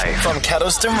from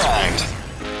Kettleston Road.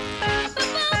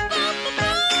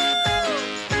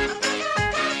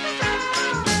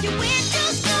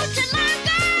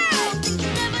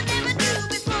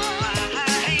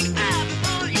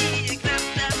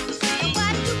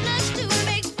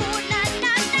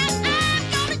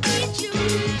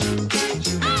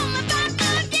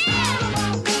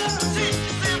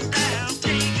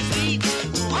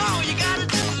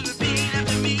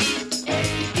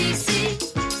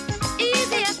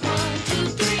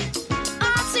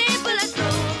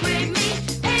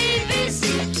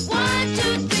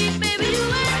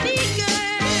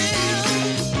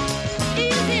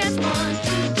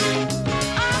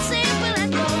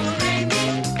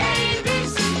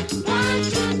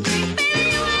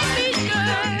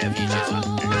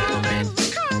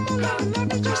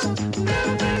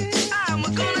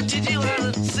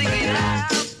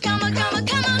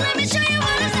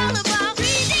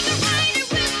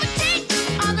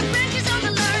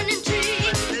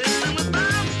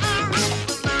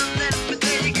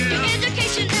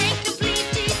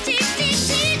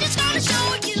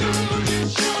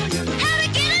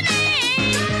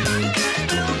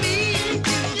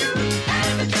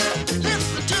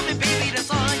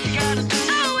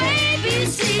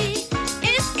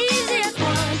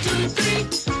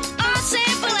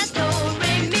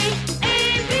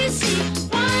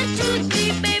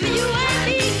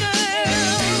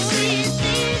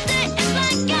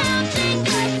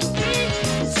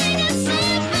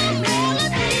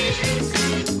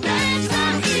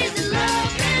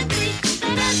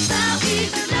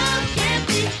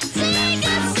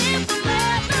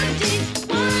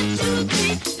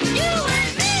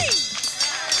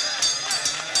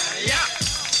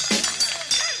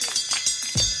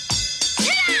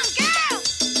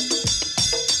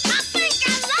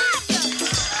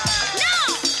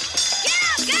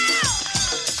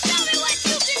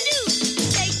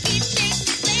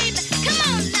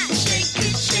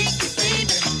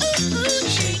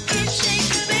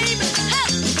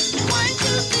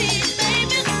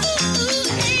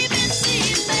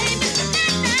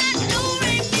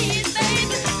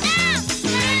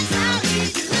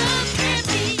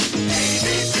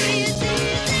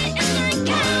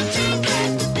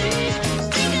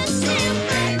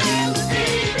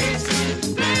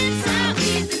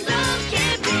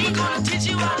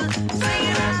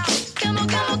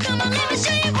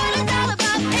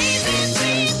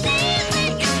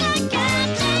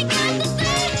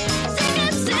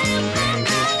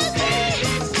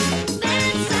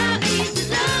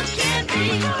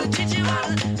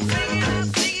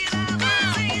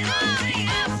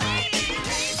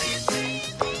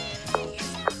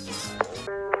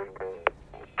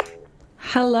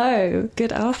 Hello,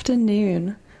 good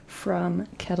afternoon from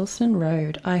Kettleston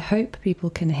Road. I hope people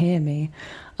can hear me.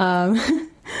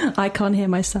 I can't hear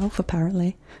myself,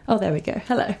 apparently. Oh, there we go.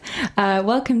 Hello.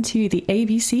 Welcome to the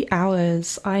ABC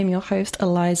Hours. I'm your host,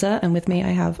 Eliza, and with me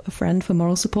I have a friend for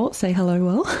moral support. Say hello,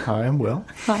 Will. Hi, I'm Will.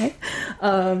 Hi.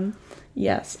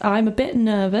 Yes, I'm a bit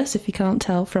nervous, if you can't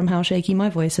tell from how shaky my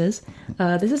voice is.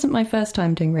 This isn't my first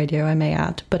time doing radio, I may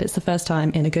add, but it's the first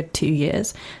time in a good 2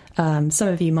 years. Some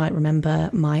of you might remember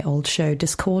my old show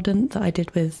Discordant that I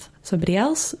did with somebody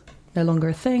else. No longer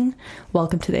a thing.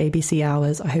 Welcome to the ABC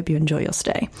Hours. I hope you enjoy your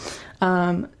stay.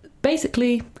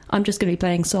 Basically, I'm just going to be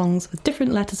playing songs with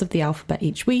different letters of the alphabet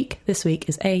each week. This week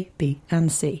is A, B, and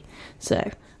C.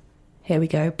 So, here we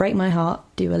go. Break My Heart,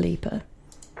 Dua Lipa.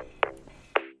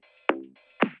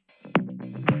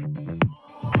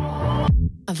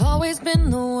 I've always been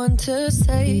the one to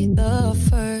say the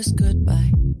first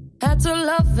goodbye. Had to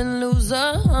love and lose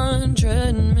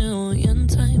 100 million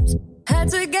times. Had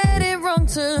to get it wrong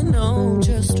to know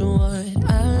just what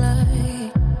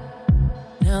I like.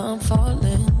 Now I'm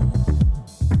falling.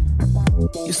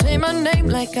 You say my name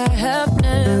like I have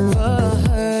never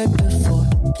heard before.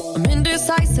 I'm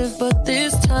indecisive, but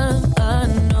this time I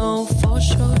know for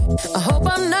sure. I hope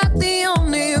I'm not the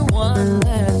only one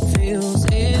that feels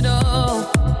it all.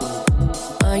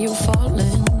 Are you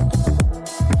falling?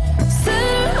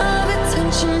 Center of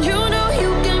attention, you know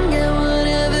you can get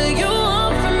whatever you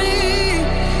want from me.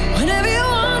 Whenever you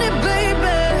want it,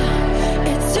 baby.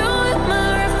 It's you and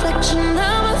my reflection.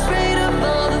 I'm afraid of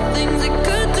all the things it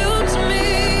could do to me.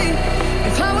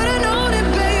 If I would've known it,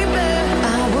 baby,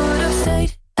 I would've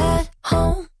stayed at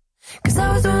home. 'Cause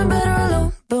I was doing better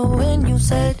alone. But when you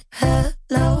said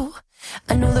hello,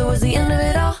 I knew that was the end of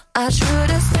it all.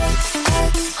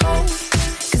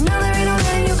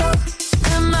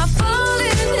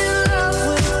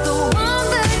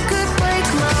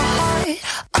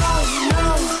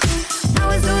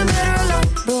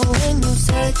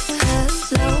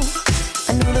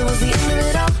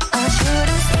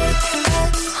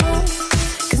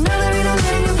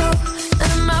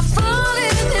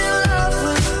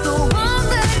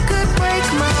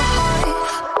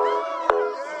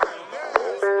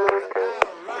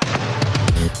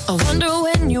 I wonder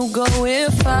when you go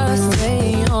if I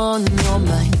stay on your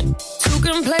mind. Two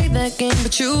can play that game,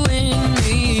 but you win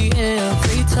me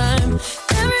every time.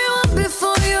 Everyone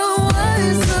before you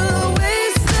was a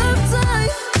waste of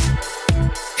time.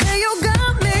 Yeah, you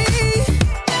got me.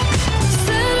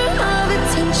 Center of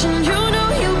attention, you know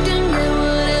you can get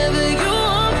whatever you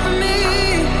want from me.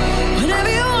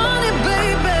 Whenever you want it,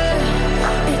 baby.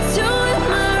 It's you and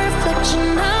my reflection.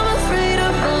 I'm afraid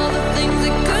of all the things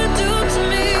it could do to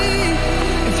me.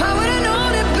 If I would've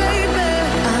known it, baby,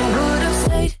 I would've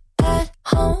stayed at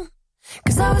home.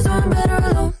 'Cause I was doing better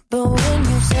alone. But when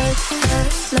you said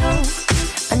hello,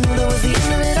 I knew that was the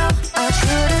end of it all. I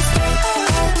should've stayed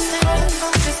at home.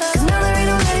 'Cause now there ain't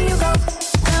no letting you go.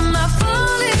 Am I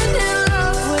falling in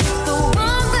love with the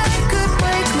one that could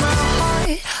break my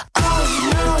heart? Oh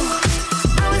no,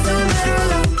 I was doing better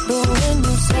alone. But when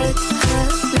you said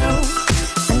hello,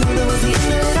 I knew that was the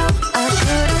end of it all. I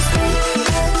should've stayed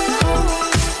at home.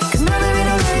 'Cause now there ain't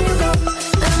no letting you go.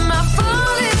 Am I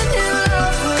falling in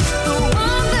love with the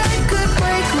one that could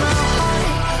break my heart?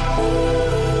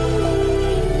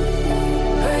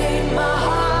 Break my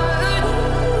heart.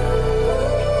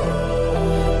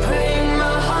 Break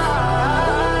my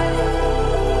heart.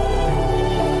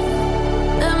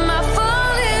 Am I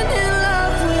falling in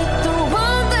love with the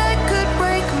one that could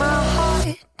break my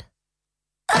heart?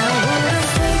 I would've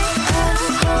stayed at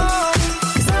home.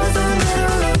 'Cause I was doing better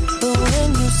alone. But when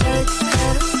you said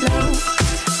hello,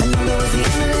 I knew that was the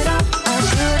end of it all. I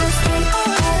should've stayed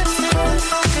at home.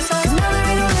 'Cause now there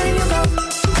ain't no letting you go.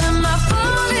 Am I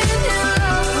falling in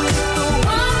love with the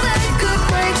one that could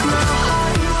break my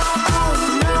heart? Oh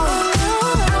no,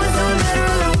 I was doing better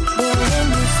alone. But when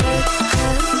you said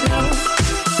hello,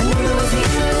 I knew that was the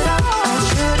end of it all. I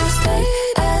should've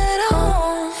stayed at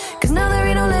home. 'Cause now there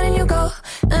ain't no letting you go.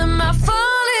 Am I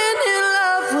falling in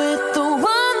love with the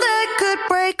one that could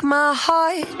break my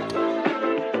heart?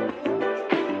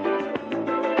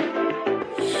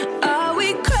 Are we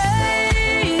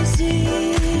crazy?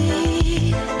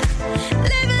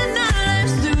 Living our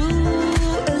lives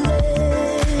through a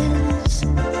lens.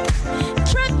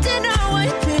 Trapped in our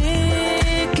white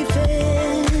picket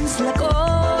fence like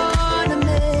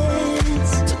ornaments.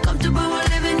 So comfortable we're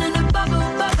living in a bubble,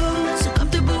 bubble. So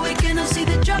comfortable we cannot see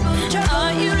the trouble, trouble.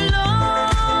 Are you lonely?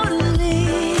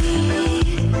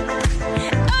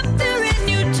 Up there in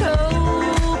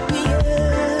utopia,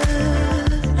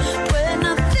 where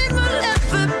nothing will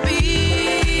ever be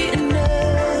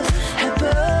enough.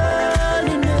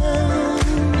 Happily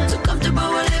numb. So comfortable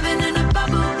we're living in a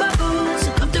bubble, bubble. So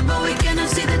comfortable we cannot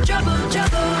see the trouble,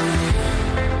 trouble.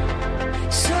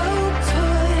 So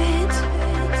put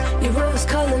your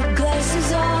rose-colored glasses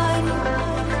on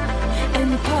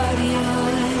and party on.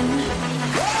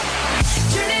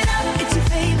 Turn it up, it's your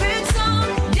favorite song.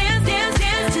 Dance, dance,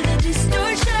 dance to the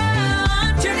distortion.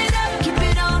 Turn it up, keep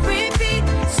it on repeat.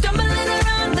 Stumbling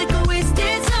around like a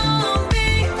wasted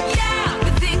zombie. Yeah, we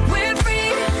think we're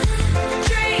free.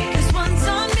 Drink, 'cause once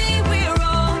on me, we're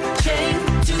all chained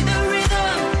to the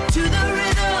rhythm, to the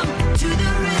rhythm, to the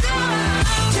rhythm.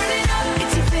 Turn it up,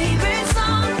 it's your favorite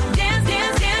song. Dance,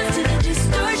 dance, dance to the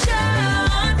distortion.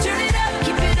 Turn it up,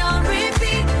 keep it on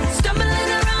repeat. Stumbling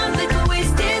around like a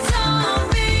wasted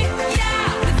zombie. Yeah,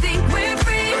 we think we're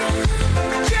free.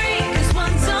 Drink, 'cause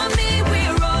once on me,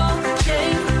 we're all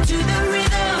chained to the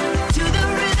rhythm, to the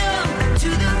rhythm, to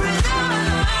the rhythm.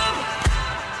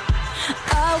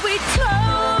 Are we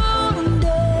tone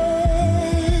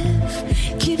deaf?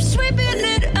 Keep sweeping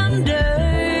it under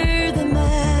the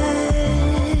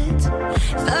mat.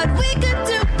 Thought we could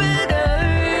do better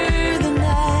than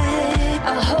that.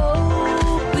 I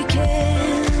hope we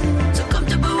can. So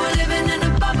comfortable we're living in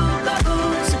a bubble, bubble.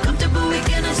 So comfortable we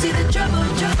cannot see the trouble,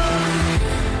 trouble.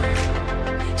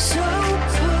 So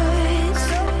put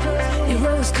your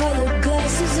rose-colored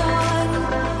glasses on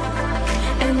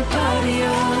and party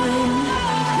on.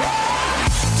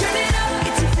 Turn it up,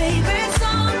 it's your favorite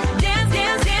song. Dance,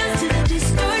 dance, dance to the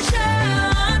distortion.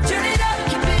 Turn it up,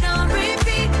 keep it on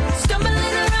repeat.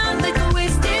 Stumbling around like a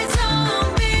wasted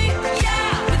zombie. Yeah,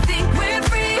 we think we're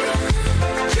free.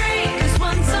 Drink, 'cause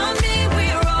once on me,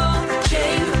 we're all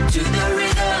chained to the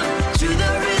rhythm, to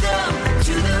the rhythm,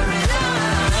 to the rhythm.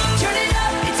 Turn it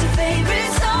up, it's your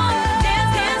favorite song.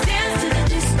 Dance, dance, dance to the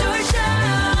distortion.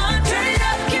 Turn it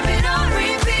up, keep it on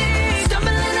repeat.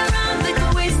 Stumbling around like a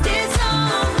wasted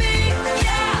zombie.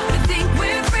 Yeah, we think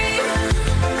we're free.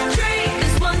 Drink,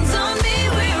 'cause once on me,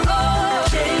 we're all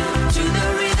chained to the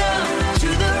rhythm, to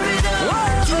the rhythm,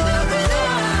 to the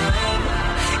rhythm.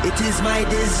 It is my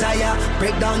desire,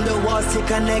 break down the walls to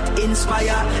connect,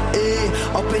 inspire.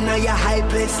 Up in your high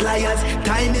place, liars.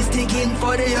 Time is ticking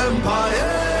for the empire.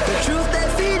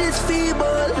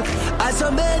 so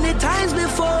many times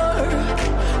before.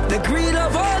 The greed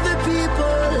of all the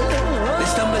people. They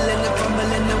stumbling and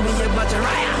fumbling and we about to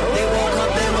riot. They woke up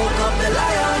the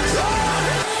lions.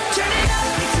 Turn it up,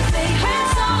 it's your favorite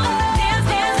song. Dance,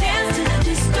 dance, dance to the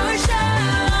distortion.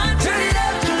 Turn it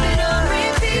up,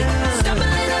 repeat.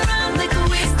 Stumbling around like a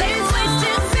wasted sea.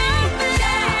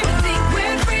 Yeah, we think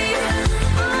we're free.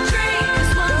 Drink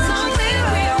this one song,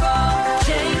 we're all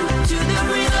chained to the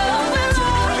rhythm.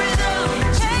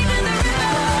 Chained to the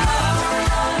rhythm.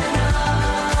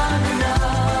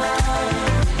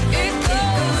 It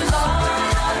goes on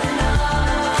and on.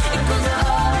 It goes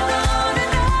on and on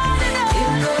and on and on.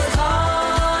 It goes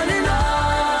on and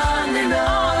on and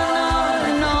on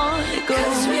and on. It goes.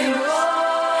 'Cause we're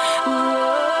all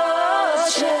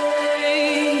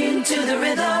chained to the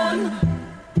rhythm.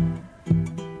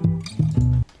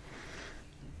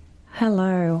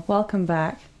 Hello, welcome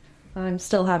back. I'm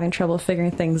still having trouble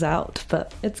figuring things out,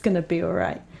 but it's going to be all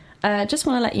right. Just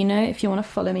want to let you know, if you want to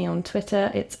follow me on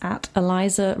Twitter, it's at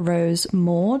Eliza Rose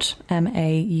Maude,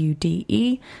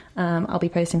 Maude. I'll be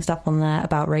posting stuff on there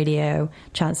about radio,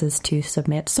 chances to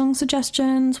submit song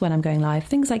suggestions, when I'm going live,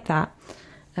 things like that.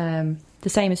 The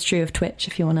same is true of Twitch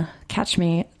if you want to catch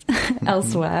me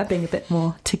elsewhere, being a bit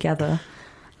more together.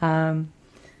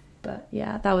 But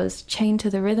yeah, that was Chained to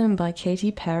the Rhythm by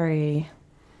Katy Perry.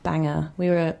 Banger.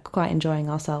 We were quite enjoying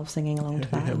ourselves singing along to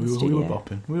that in the we studio. were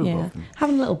bopping. We were bopping.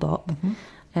 Having a little bop.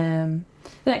 The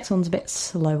next one's a bit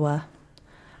slower.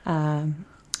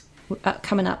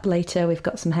 Coming up later, we've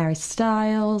got some Harry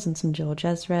Styles and some George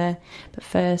Ezra. But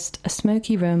first, A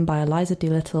Smoky Room by Eliza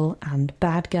Doolittle and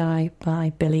Bad Guy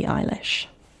by Billie Eilish.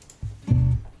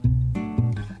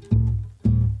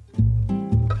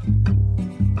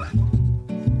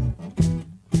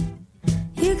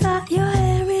 You got your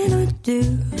hair in a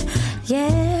do,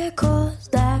 yeah, 'cause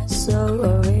that's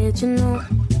so original.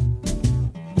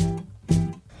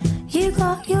 You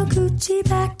got your Gucci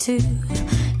bag too,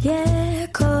 yeah,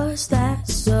 'cause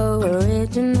that's so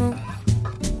original.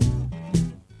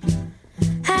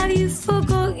 Have you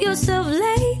forgot yourself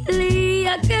lately?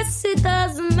 I guess it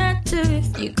doesn't matter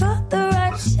if you got the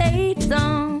right shades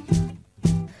on.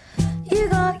 You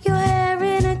got your hair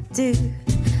in a do,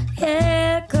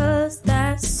 yeah, 'cause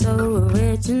that's so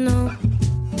original.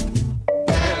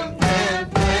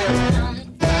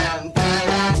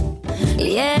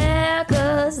 Yeah,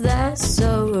 'cause that's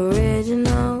so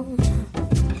original.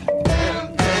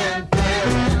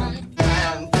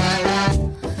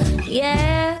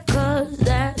 Yeah, 'cause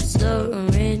that's so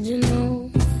original.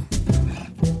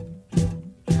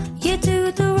 You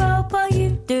do the robot, you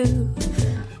do.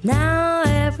 Now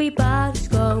everybody's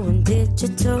going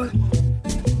digital.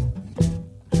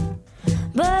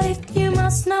 But if you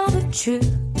must know the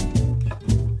truth,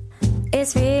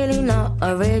 it's really not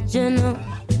original.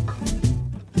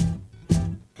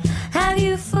 Have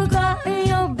you forgotten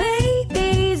your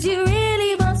babies? You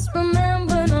really must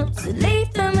remember not to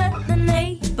leave them at the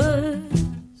neighbors.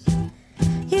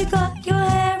 You got your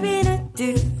hair in a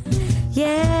do,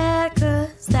 yeah,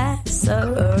 'cause that's so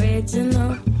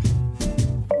original.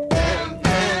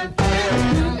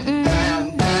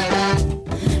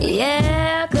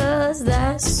 Yeah, 'cause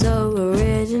that's so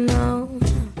original.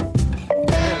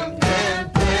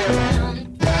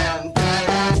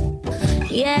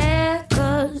 Yeah,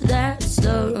 'cause that's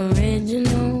so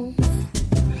original.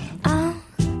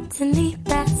 Underneath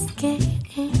that skin,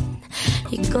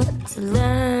 you got to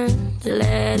learn to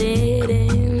let it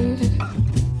in.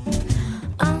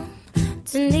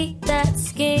 Underneath that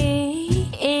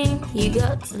skin, you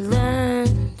got to learn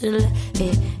to let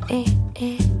it in.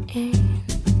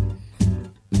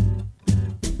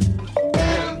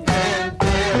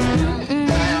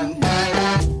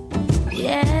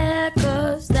 Yeah,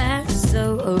 'cause that's so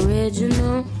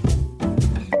original.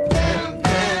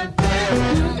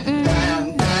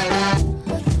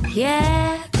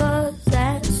 Yeah, 'cause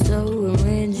that's so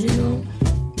original.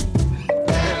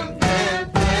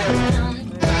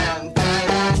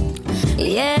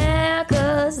 Yeah,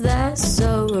 'cause that's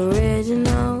so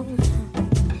original.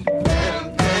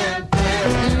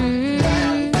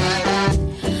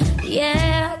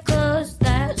 Yeah, 'cause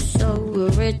that's so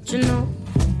original.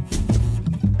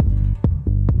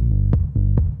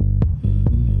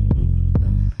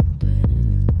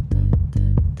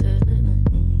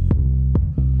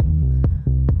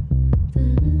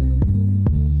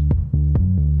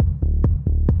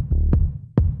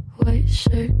 White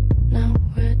shirt, now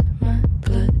red, my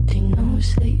bloody nose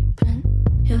sleeping.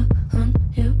 You're on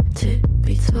your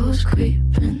tippy toes,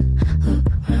 creeping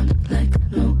around like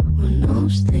no one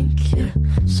knows. Think you're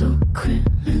so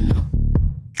criminal.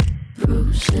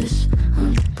 Bruises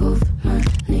on both my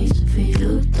knees for you.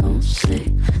 don't say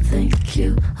thank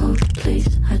you. Oh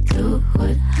please, I do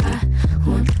what I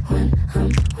want when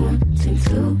I'm wanting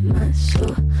to. My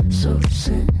soul, so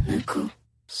cynical.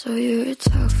 So you're a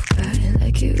tough guy,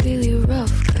 like you really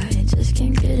rough guy. Just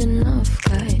can't get enough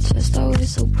guy, just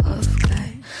always so puff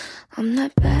guy. I'm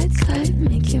that bad type,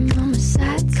 make your mama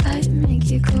sad type, make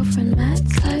your girlfriend mad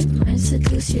type, might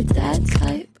seduce your dad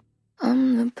type.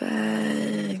 I'm the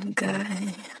bad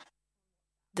guy.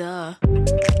 Duh.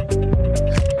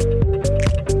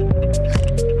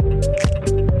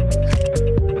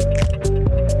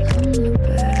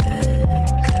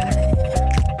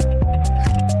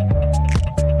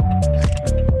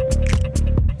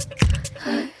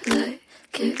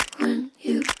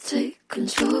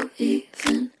 Control,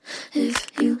 even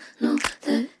if you know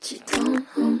that you don't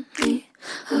own me.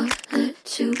 I'll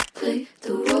let you play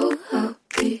the role. I'll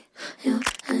be your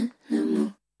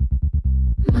animal.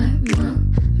 My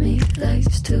mommy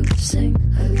likes to sing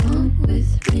along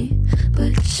with me,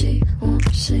 but she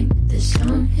won't sing this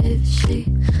song if she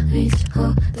reads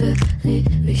all the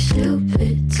lyrics. She'll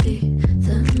pity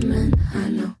the men I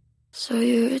know. So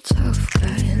you're a tough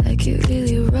guy, like you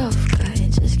really rough guy.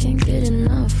 Just can't get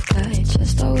enough guy,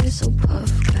 just always so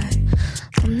puff guy.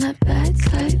 I'm that bad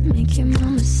type, make your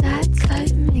mama sad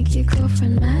type, make your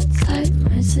girlfriend mad type,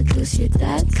 might seduce your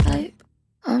dad type.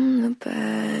 I'm the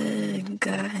bad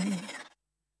guy.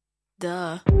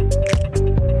 Duh.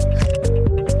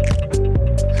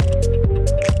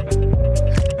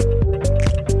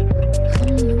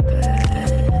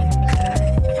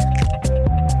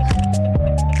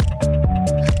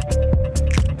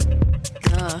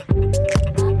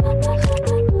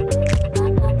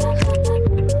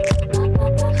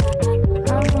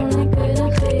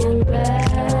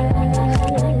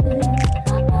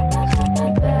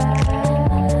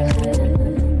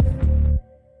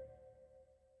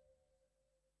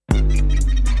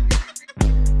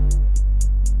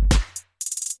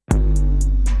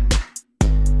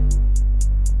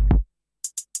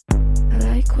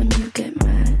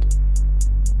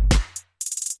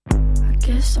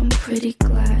 Pretty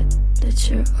glad that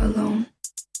you're alone.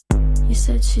 You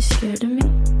said she's scared of me?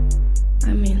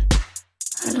 I mean,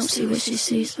 I don't see what she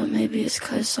sees, but maybe it's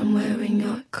 'cause I'm wearing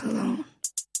your cologne.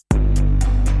 I'm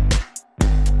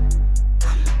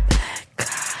a bad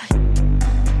guy.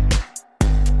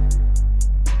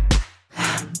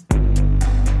 I'm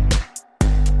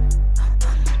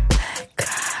a bad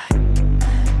guy.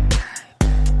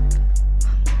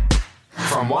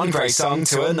 From one great song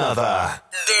to another.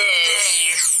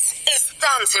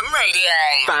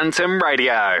 Phantom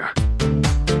Radio.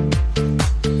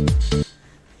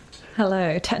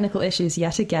 Hello, technical issues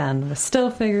yet again. We're still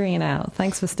figuring it out.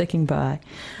 Thanks for sticking by.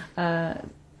 I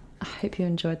hope you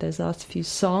enjoyed those last few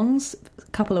songs.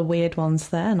 A couple of weird ones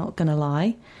there, not gonna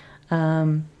lie.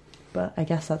 But I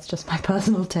guess that's just my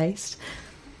personal taste.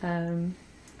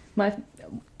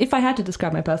 If I had to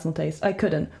describe my personal taste, I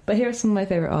couldn't. But here are some of my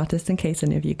favourite artists, in case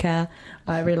any of you care.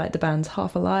 I really like the bands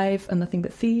Half Alive and Nothing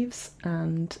But Thieves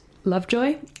and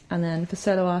Lovejoy. And then for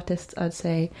solo artists, I'd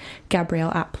say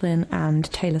Gabrielle Aplin and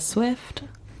Taylor Swift.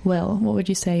 Will, what would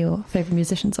you say your favourite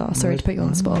musicians are? Sorry to put you on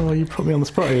the spot. Oh, you put me on the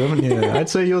spot here, haven't you? I'd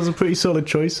say yours are pretty solid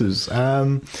choices.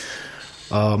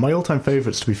 My all-time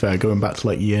favourites, to be fair, going back to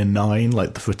like year 9,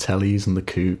 like the Fratellis and the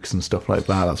Kooks and stuff like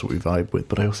that. That's what we vibe with.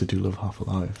 But I also do love Half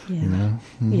Alive. Yeah, you know?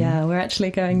 Yeah, we're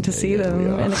actually going to see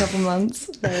them in a couple of months.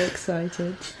 Very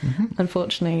excited.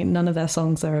 Unfortunately, none of their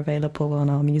songs are available on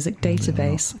our music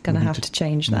database. Going to have to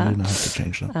change that. We're going to have to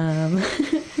change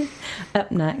that.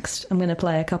 Up next, I'm going to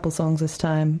play a couple songs this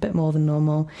time, a bit more than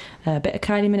normal. A bit of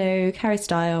Kylie Minogue, Harry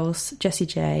Styles, Jessie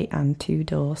J, and Two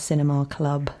Door Cinema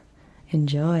Club.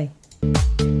 Enjoy.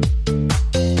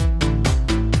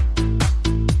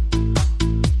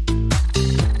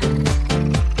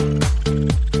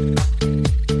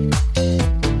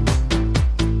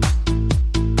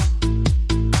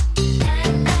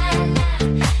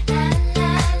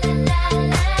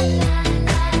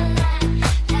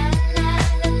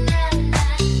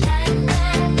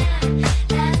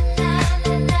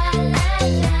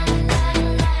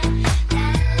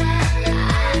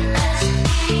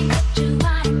 You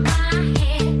out of my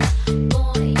head.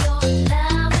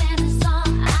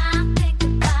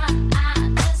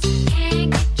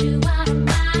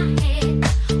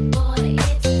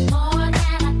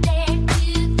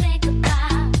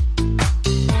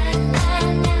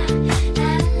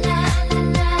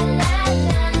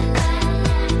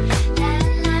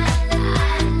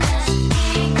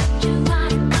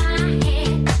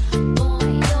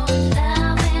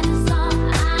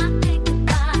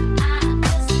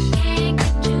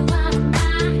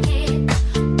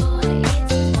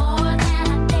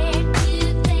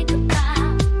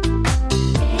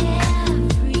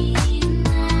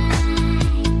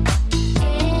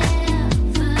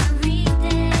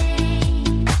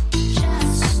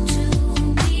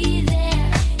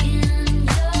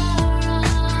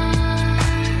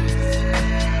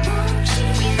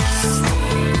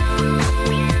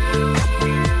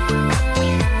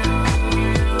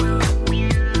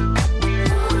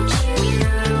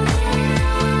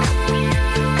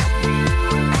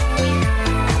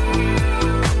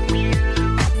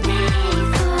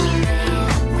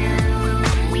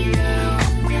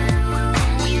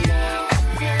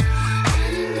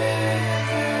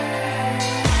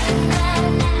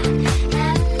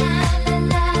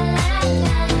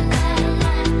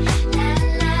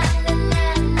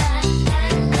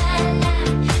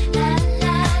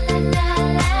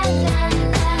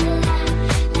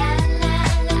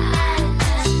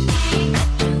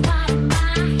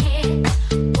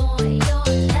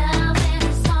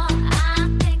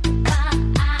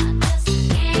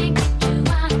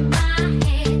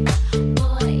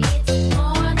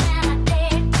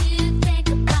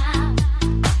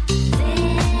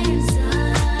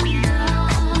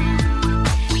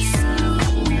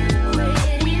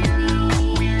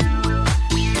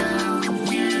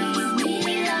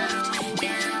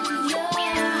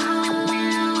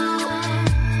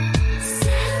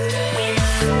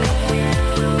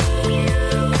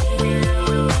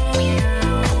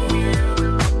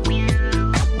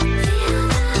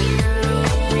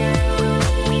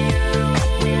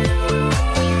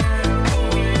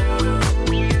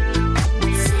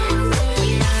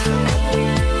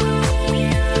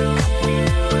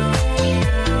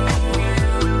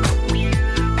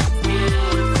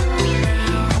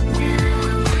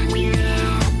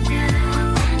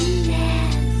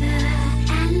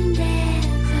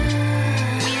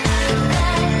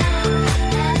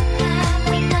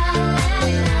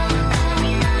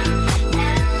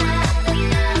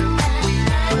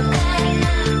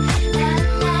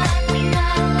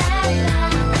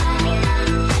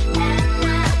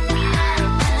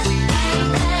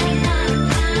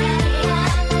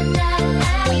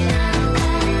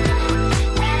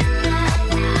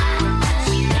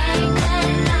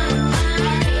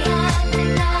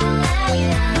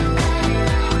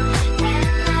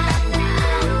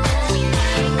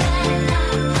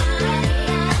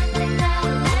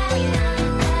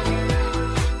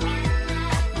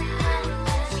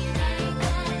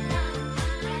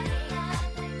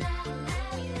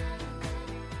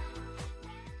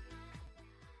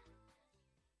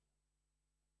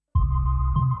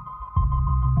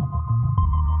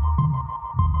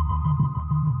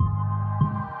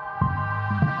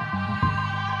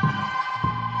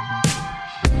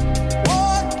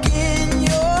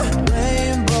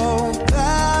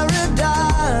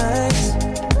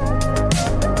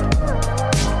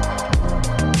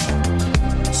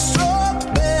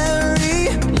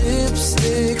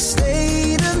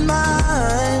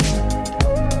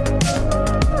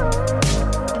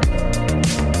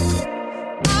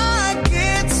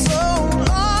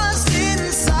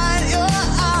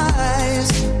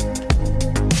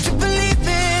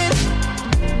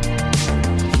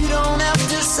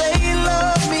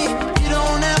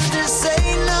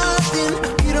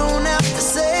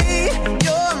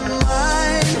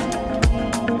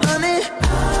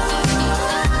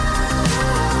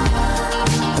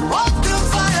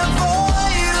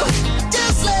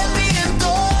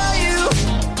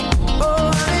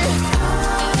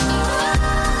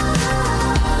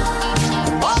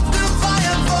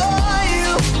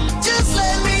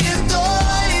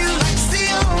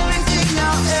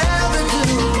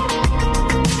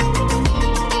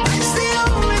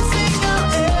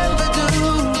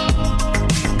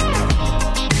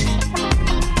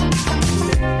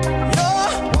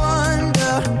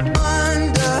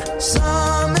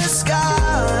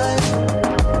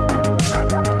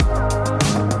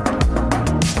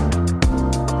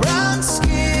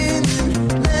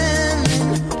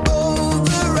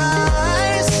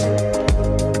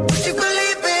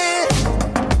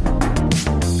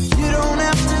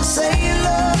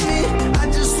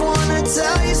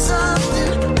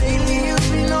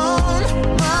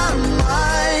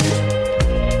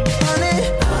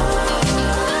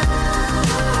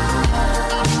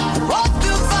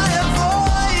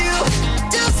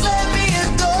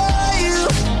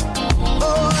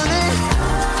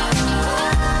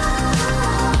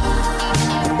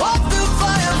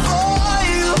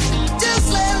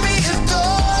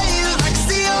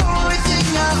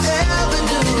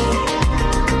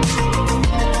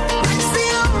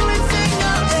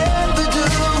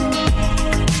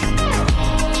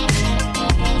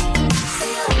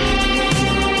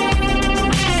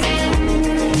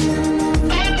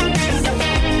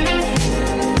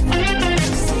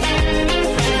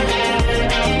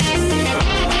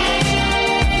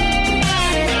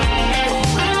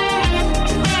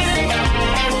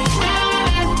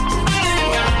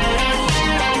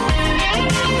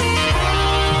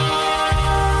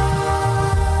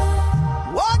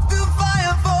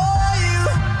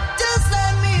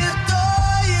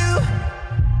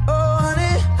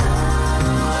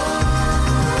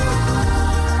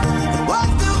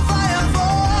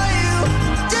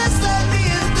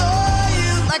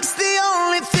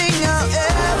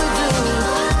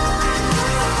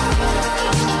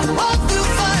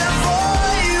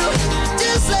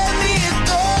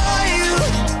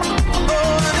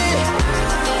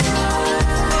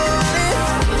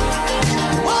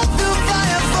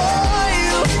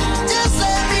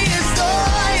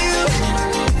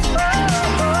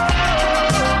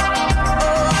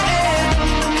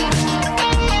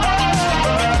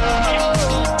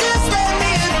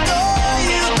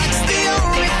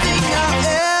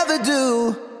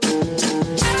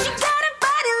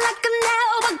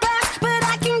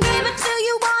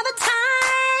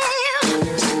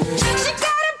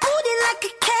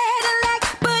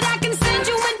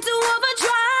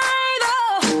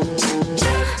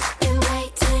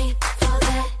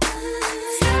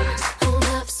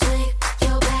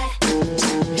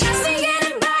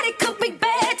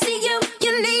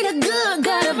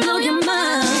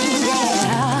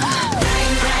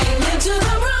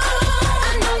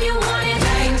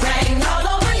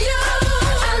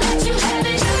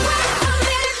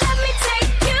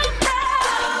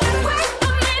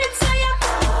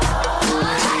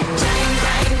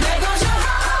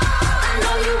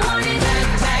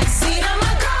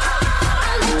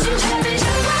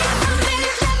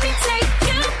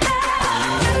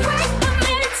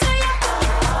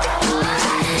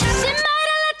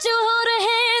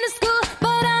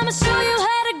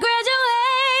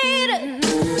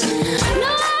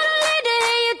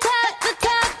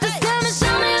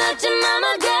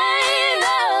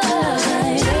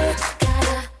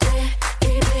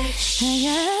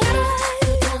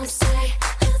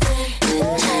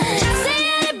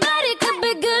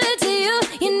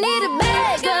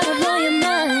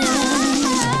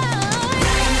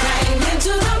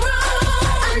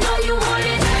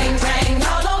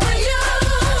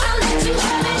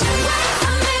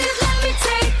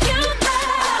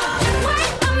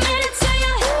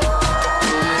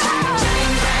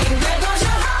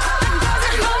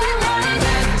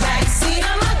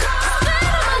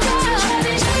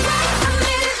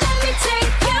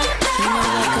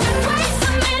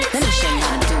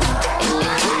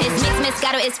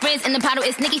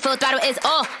 It's Nicki full throttle, it's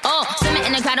all. Swimming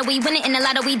in the grotto, we winning in the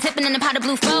lotto, we dipping in the pot of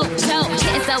blue flow.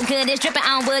 Getting so good, it's dripping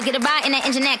on wood. Get a ride in that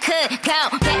engine that could go.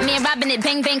 Batman robbing it,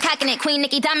 bang bang cocking it. Queen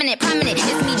Nicki dominant, prominent.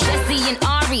 It's me, Jesse and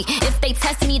Ari. If they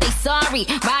test me, they sorry.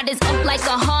 Riders up like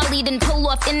a Harley, then pull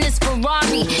off in this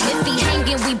Ferrari. If he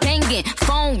hanging, we banging.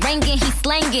 Phone ringing, he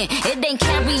slanging. It ain't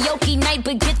karaoke night,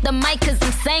 but get the mic 'cause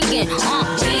I'm singing.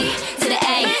 B to the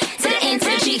A, to the N to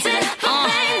the G, to the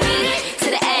B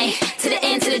to the A, to the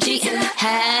N to the G.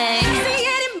 Hey. See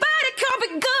anybody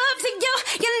coming good to you?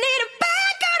 You need a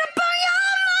bag, gotta put your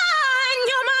mind,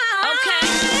 your mind. Okay.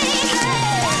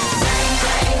 Bang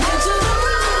bang into the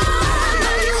room. I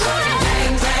know you want it.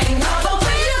 Bang bang all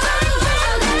over you.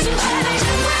 I'll let you have it.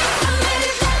 Wait a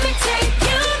minute, let me take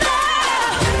you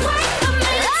there. Wait a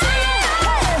minute, yeah.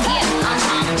 Bang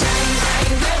bang,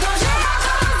 there goes your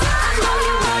heart. I know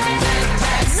you want it. Bang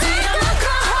bang, see the look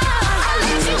on her. I'll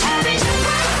let you have it.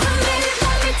 Wait a minute,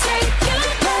 let me take you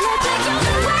there.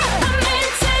 Wait a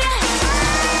minute, say it.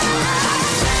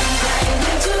 Bang bang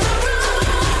into the room.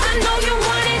 I know you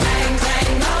want it. Bang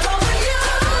bang all over you.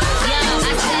 Yo,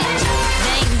 I said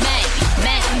bang bang,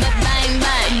 bang bang bang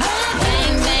bang,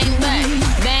 bang bang bang,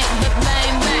 bang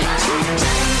bang bang. Bang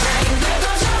bang, there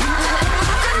goes your heart.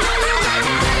 I know you want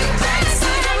it. Bang bang,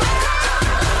 see the look on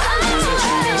her. I'll let you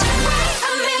have it. Wait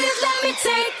a minute, let me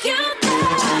take you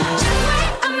there.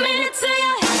 Wait a minute, say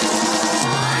it.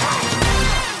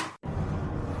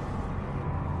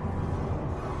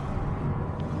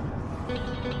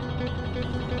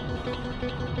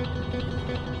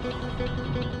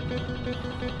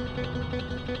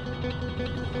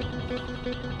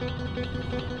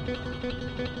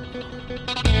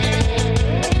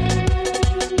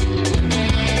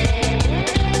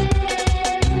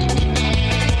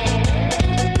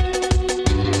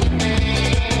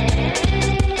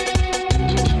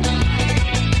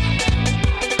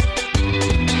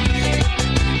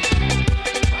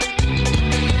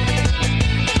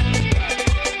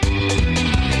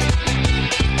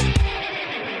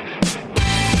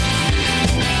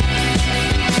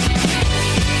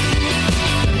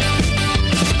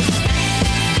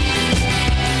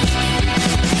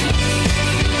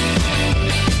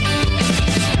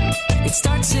 It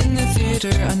starts in the theater,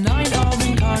 a night of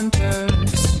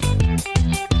encounters.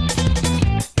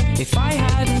 If I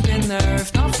hadn't been there,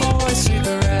 if not for a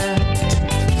cigarette,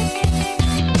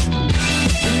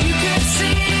 then you could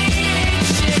see it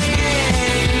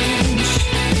change.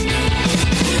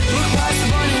 Look past the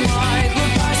burning light,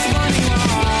 look past the burning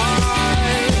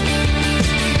light.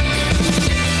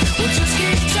 We'll just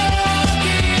keep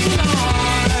talking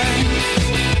on.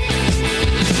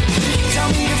 Tell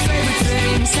me your favorite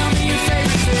thing, tell me your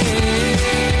favorite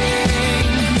thing.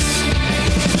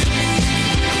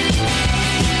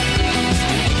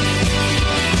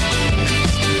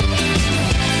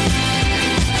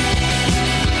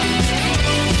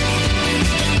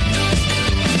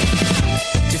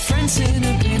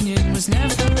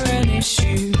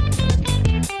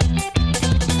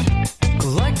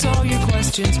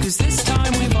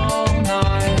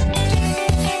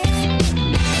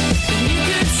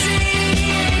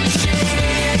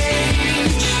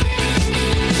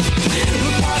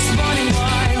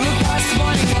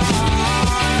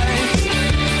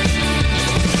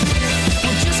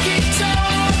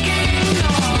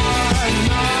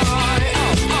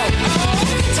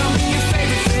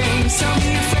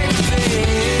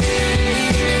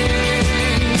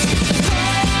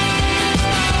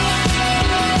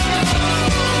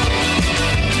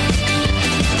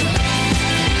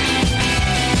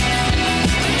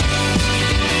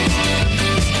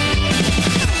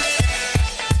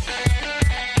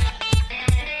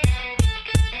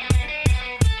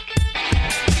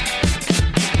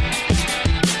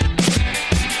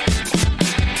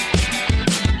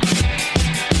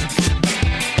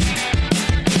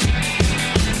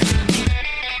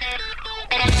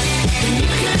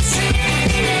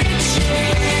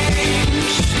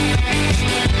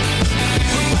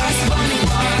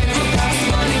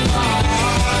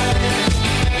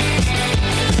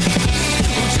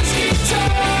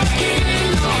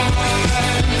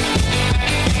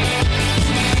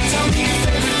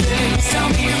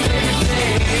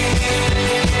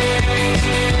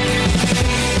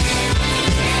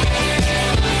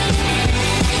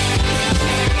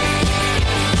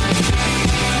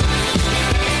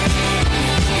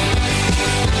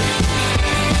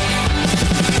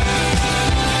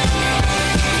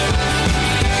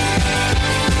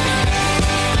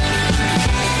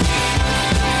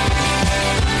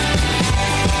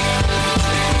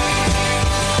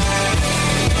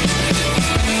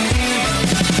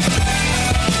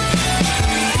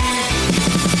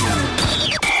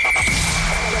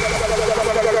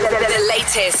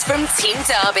 latest from Team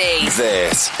Derby.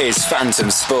 This is Phantom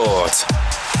Sport.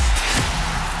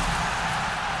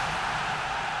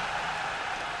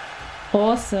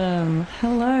 Awesome.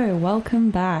 Hello,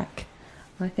 welcome back.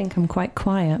 I think I'm quite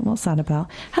quiet. What's that about?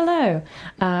 Hello.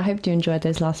 I hope you enjoyed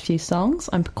those last few songs.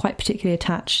 I'm quite particularly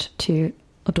attached to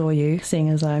Adore You, seeing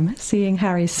as I'm seeing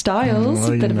Harry Styles.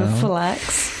 A bit of a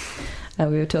flex.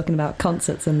 We were talking about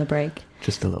concerts in the break.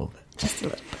 Just a little bit. Just a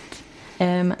little bit.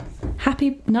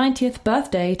 Happy 90th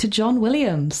birthday to John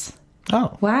Williams.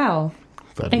 Oh. Wow.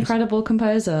 Incredible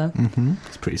composer. Mm-hmm.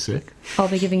 It's pretty sick. I'll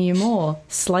be giving you more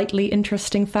slightly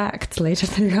interesting facts later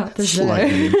throughout the show.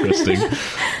 Slightly interesting.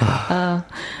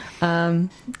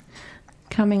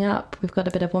 Coming up, we've got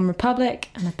a bit of One Republic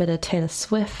and a bit of Taylor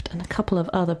Swift and a couple of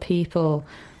other people.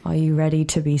 Are you ready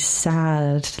to be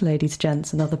sad, ladies,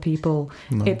 gents, and other people?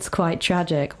 No. It's quite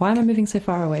tragic. Why am I moving so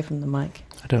far away from the mic?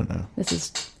 I don't know. This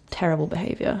is terrible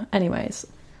behaviour. Anyways.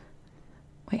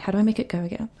 Wait, how do I make it go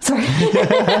again? Sorry. Here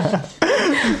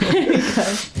we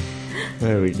go.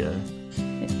 There we go.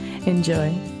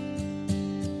 Enjoy.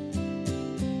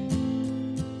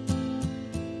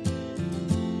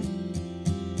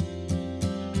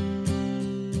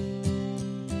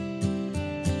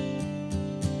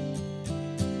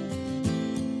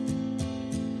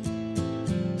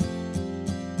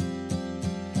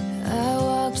 I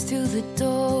walked through the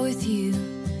door with you.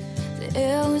 The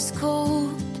air was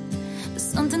cold.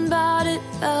 Something about it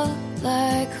felt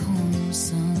like home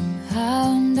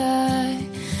somehow, and I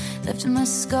left my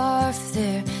scarf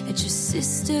there at your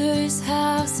sister's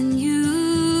house, and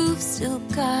you've still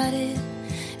got it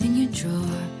in your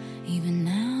drawer even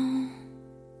now.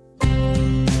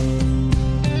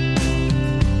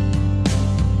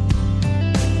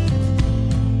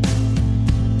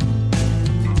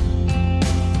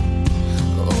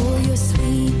 Oh, your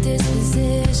sweet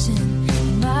disposition,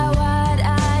 my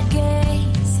wide-eyed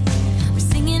gaze. We're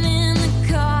singing in the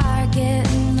car,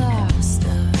 getting lost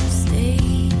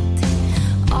upstate.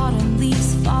 Autumn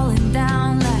leaves falling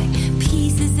down like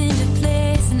pieces into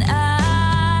place, and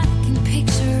I can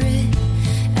picture it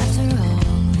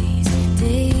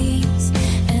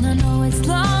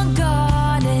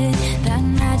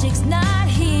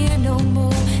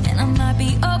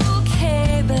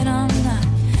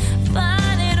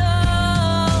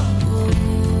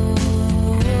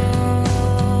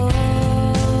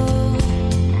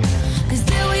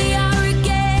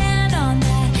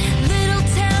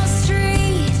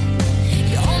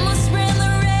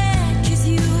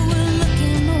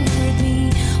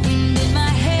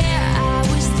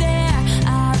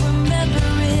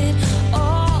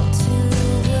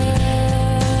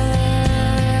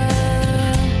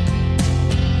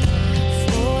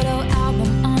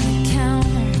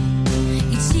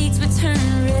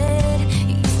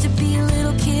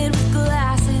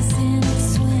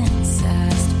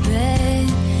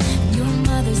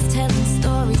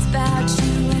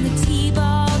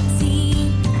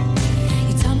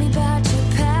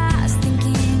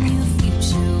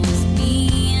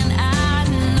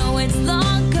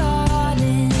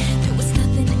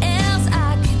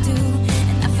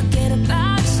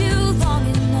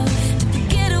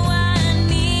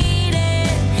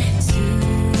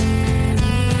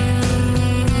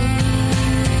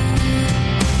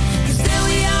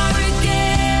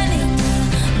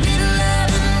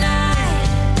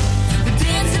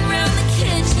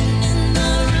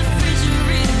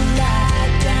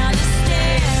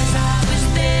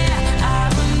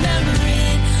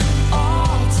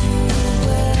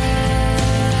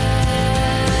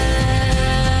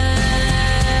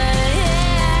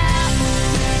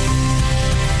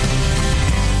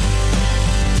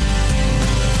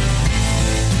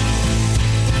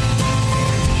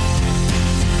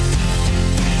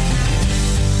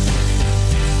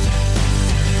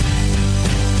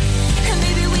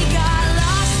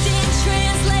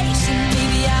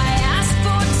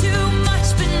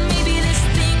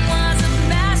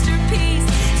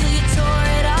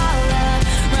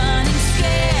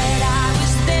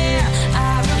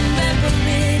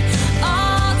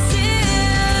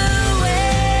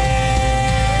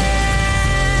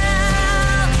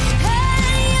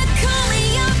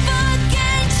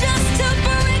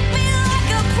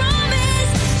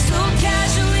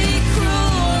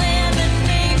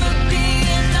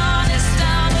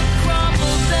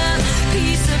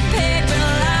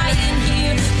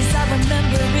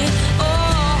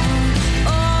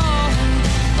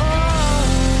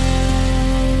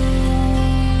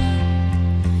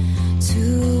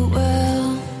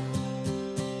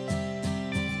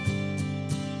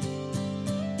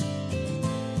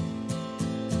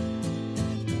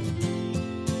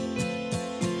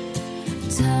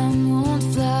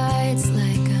old flights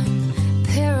like I'm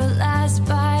paralyzed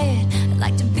by it. I'd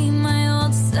like to be my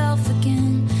old self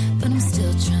again, but I'm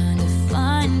still trying to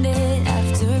find it.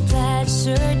 After plaid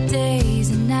shirt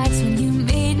days and nights when you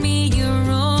made me your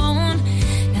own,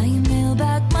 now you mail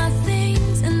back my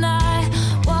things and I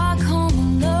walk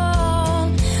home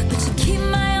alone. But you keep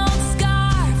my old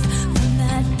scarf from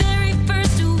that very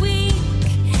first week,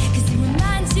 'cause it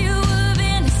reminds you of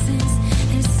innocence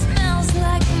and it smells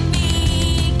like me.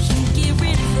 Can't get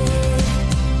rid of it,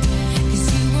 'cause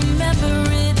you remember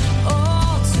it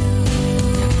all too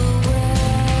well.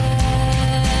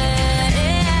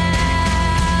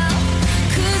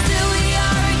 'Cause here we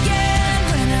are again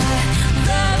when I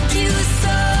loved you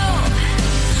so.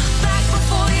 Back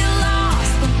before you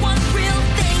lost the one real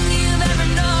thing you've ever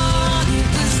known. It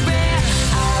was rare,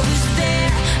 I was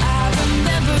there, I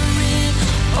remember it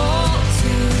all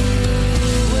too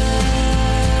well.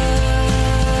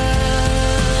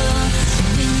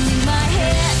 Wind in my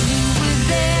head, you were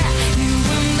there, you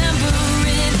remember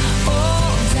it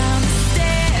all. Down the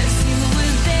stairs, you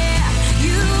were there,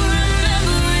 you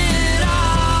remember it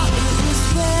all. It was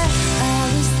where I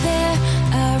was there,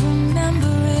 I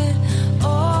remember it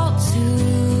all too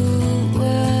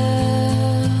well.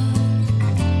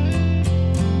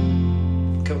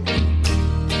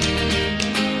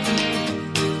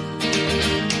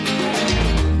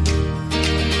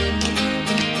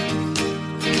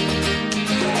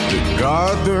 The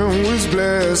garden was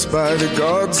blessed by the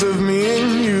gods of me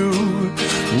and you.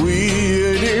 We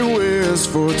headed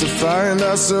westward to find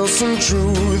ourselves some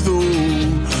truth. Oh,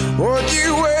 what you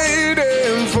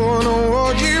waiting for? No,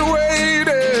 what you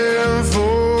waiting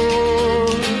for?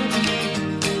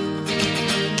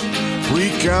 We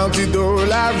counted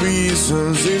all our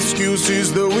reasons,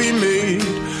 excuses that we made.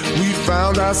 We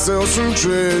found ourselves some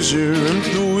treasure and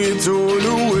threw it all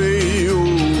away. Oh,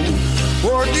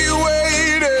 what you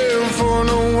waiting for?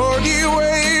 No, what you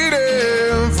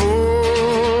waiting for?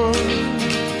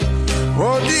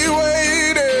 What you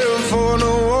waiting for?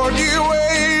 No, what you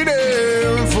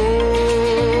waiting for?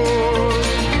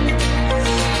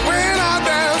 When I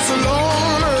dance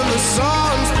alone and the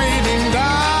sun's beating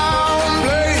down,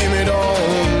 blame it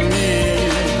on me.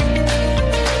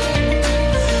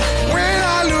 When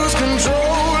I lose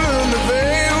control and the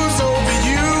veil's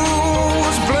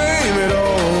overused, blame it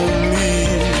on me.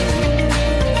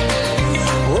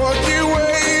 What you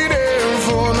waiting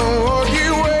for? No, what you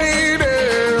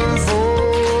waiting for?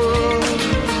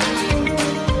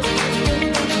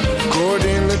 Caught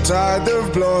in the tide of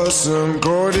blossom,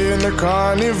 caught in the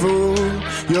carnival.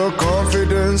 Your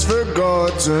confidence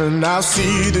forgotten, now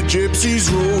see the gypsies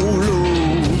roll. Oh,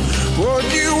 what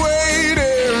you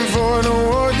waiting for? No,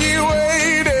 what you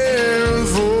waiting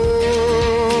for?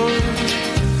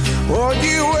 What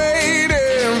you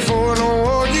waiting for? No,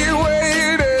 what you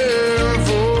waiting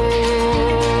for?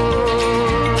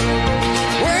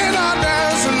 When I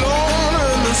dance alone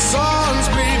and the sun's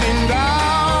beating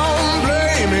down,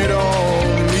 blame it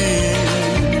on me.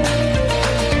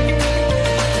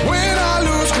 When I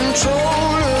lose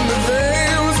control and the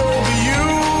veil's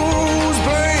overused,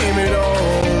 blame it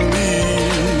on me.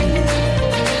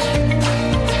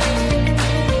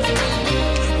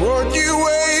 What you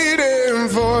waiting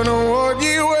for? No, what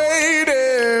you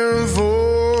waiting for?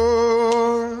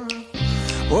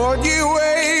 What you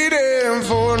waiting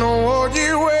for? No, what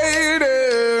you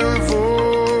waiting for?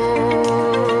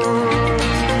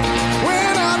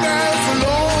 When I dance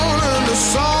alone and the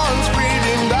sun's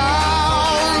beating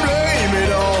down, blame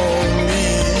it on me.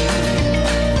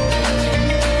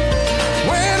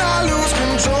 When I lose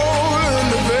control and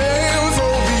the veil's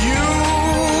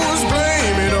overused,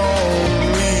 blame it on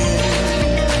me.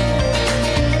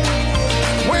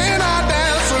 When I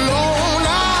dance alone,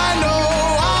 I know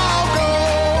I'll go,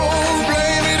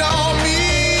 blame it on me.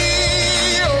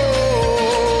 Oh,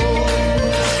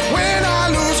 when I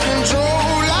lose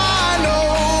control, I know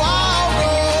I'll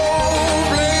go,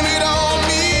 blame it on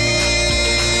me.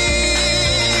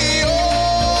 Oh,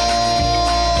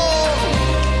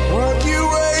 what you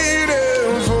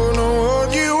waiting for? No, what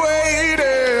you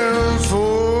waiting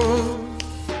for?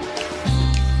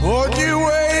 What you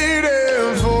waiting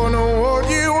for? No, what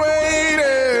you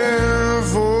waiting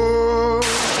for?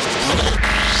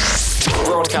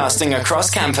 Broadcasting across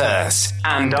campus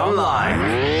and online.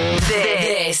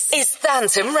 This is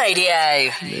Phantom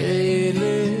Radio.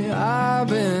 Lately, I've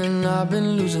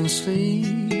been losing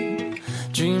sleep,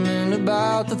 dreaming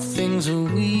about the things that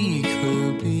we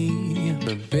could be.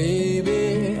 But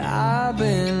baby, I've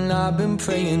been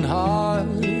praying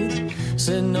hard.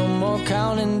 Said no more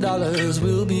counting dollars,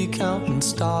 we'll be counting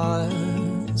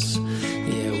stars.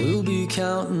 Yeah, we'll be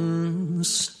counting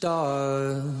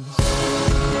stars.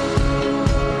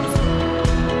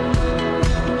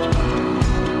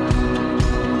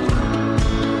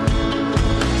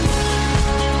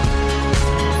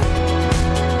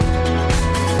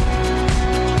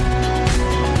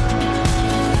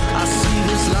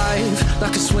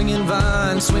 Like a swinging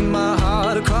vine, swing my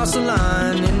heart across the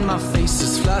line. In my face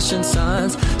is flashing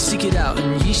signs. Seek it out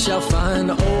and ye shall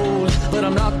find. Old, but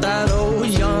I'm not that old.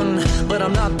 Young, but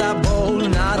I'm not that bold.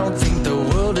 And I don't think the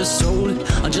world is sold.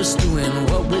 I'm just doing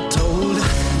what we're told.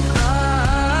 I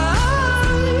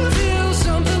feel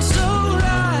something so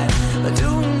right,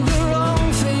 doing the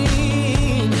wrong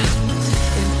thing.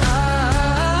 And I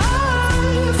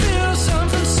feel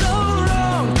something so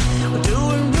wrong,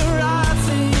 doing the right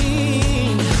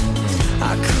thing.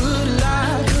 I could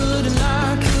lie, couldn't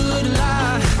lie, couldn't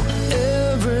lie.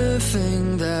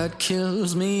 Everything that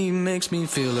kills me makes me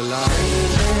feel alive.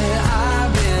 Lately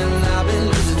I've been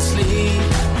losing sleep,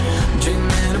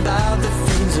 dreaming about the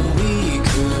things that we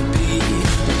could be.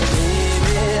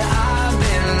 Baby, I've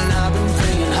been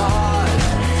praying hard.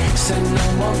 Said no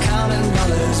more counting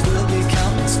dollars, we'll be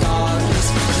counting stars.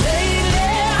 Lately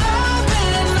I've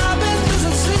been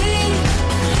losing sleep,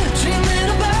 dreaming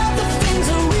about the things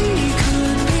that we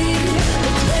could be.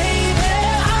 Baby,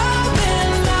 I've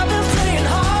been praying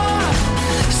hard.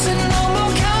 Said no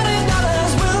more counting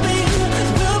dollars, we'll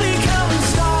be counting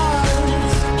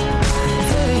stars.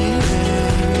 Hey.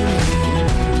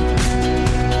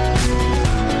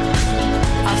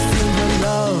 I feel the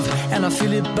love and I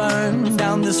feel it burn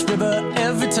down this river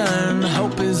every turn.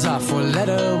 Hope is our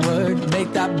four-letter word.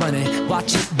 Make that money,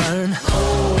 watch it burn.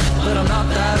 Old, but I'm not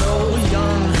that old.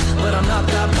 Young, but I'm not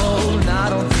that bold. And I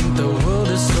don't think the world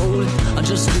is sold. I'm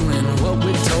just doing what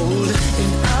we're told.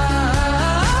 And I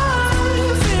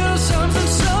feel something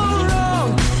so wrong.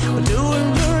 We're doing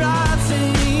the right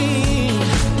thing.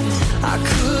 I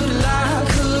could lie,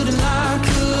 couldn't lie,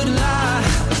 couldn't lie.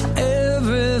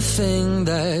 Everything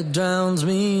that drowns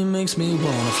me makes me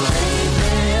wanna fly.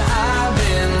 Lately I've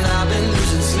been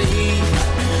losing sleep,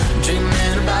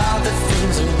 dreaming about the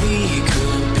things that we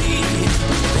could be.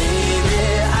 Baby,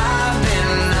 I've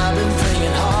been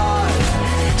praying hard.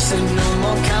 Say no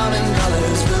more counting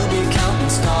dollars, we'll be counting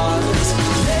stars.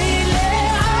 Lately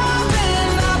I've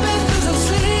been losing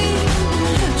sleep,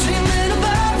 dreaming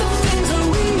about the things that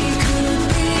we could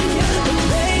be.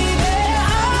 Baby,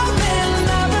 I've been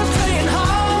praying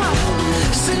hard.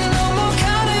 Say no more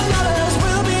counting dollars,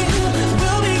 we'll be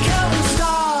counting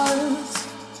stars.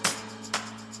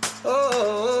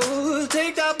 Oh,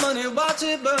 take that money, watch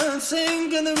it burn,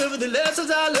 sink in the river, the lessons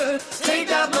I learned. Take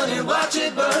that money, watch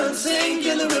it burn, sink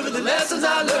in the river, the lessons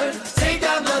I learned. Take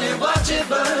that money, watch it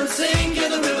burn, sink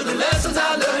in the river, the lessons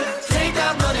I learned. Take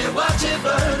that money, watch it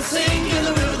burn, sink in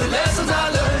the river, the lessons I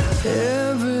learned.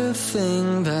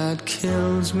 Everything that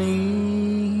kills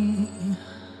me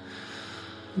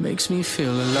makes me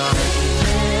feel alive.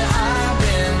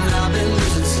 I've been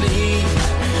losing sleep,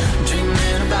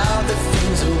 dreaming about the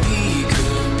things that we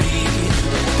could be.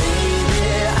 Baby,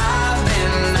 I've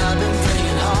been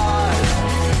praying hard.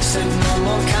 Said no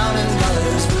more counting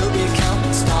dollars, we'll be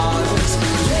counting stars.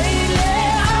 Lately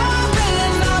I've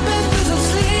been losing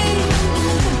sleep,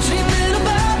 dreaming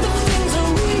about the things that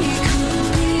we could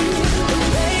be.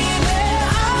 Baby,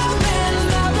 I've been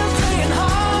praying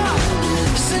hard.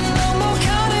 Said no more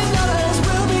counting dollars,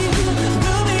 we'll be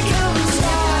counting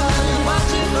stars.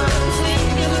 Watch it burn,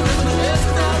 sink in the river, the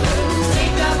lessons I learned.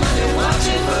 Take that money, watch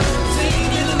it burn,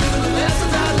 sink in the river, the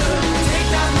lessons I learned. Take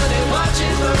that money, watch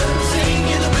it burn, sink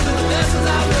in the river, the lessons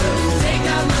I learned. Take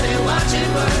that money, watch it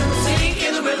burn, sink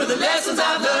in the river, the lessons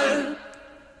I've learned.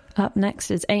 Up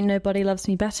next is Ain't Nobody Loves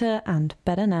Me Better and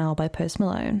Better Now by Post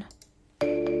Malone.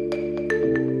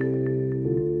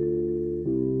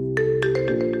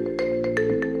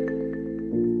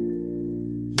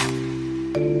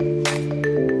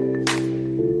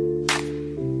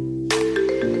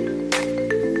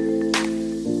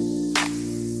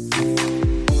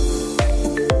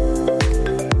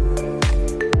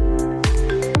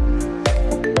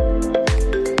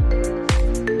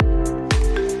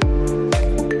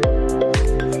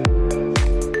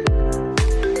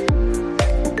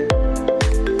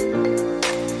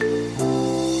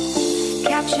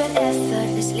 Captured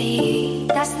effortlessly,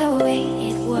 that's the way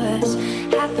it was.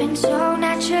 Happened so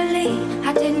naturally,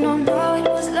 I did not know it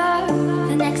was love.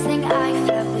 The next thing I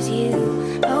felt was you,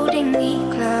 holding me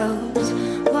close.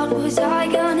 What was I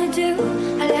gonna do?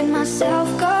 I let myself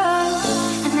go.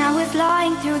 And now we're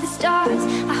flying through the stars.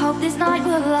 I hope this night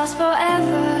will last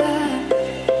forever.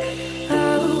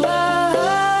 Oh, oh,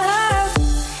 oh.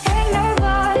 Ain't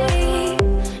nobody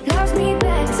loves me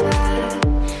better,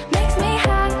 makes me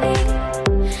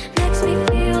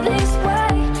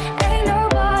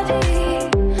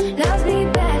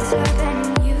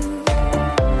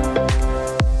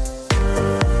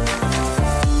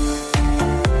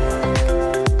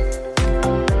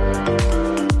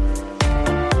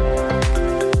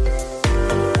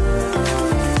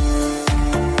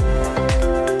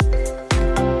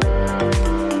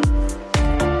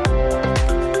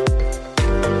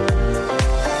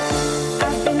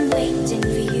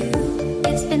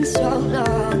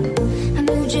wrong. I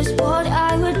knew just what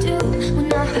I would do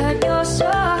when I heard your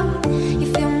song. You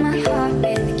filled my heart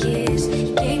with a kiss,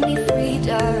 you gave me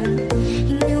freedom.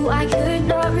 You knew I could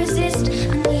not resist,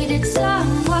 I needed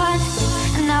someone.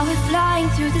 And now we're flying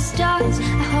through the stars.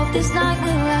 I hope this night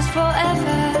will last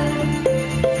forever.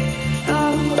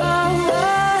 Oh, oh,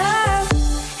 oh.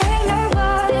 Ain't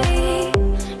nobody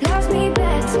loves me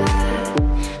better.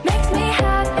 Makes me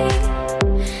happy,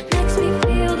 makes me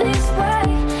feel this way.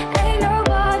 Ain't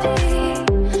nobody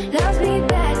loves me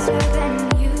better than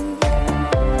you.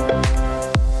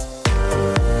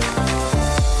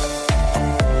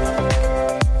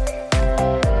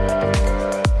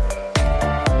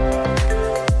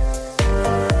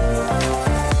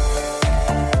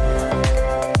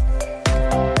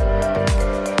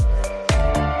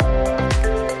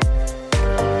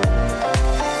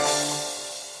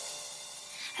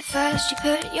 At first you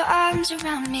put your arms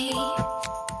around me,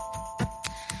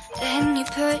 then you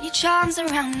put your charms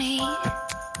around me.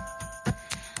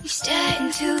 We stare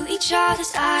into each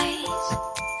other's eyes,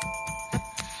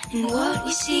 and what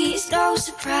we see is no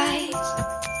surprise.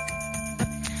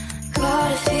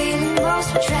 Got a feeling lost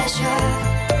for treasure,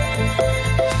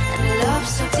 and a love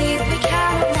so deep we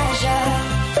cannot measure.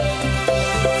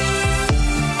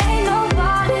 Ain't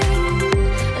nobody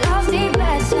loves me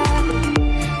better.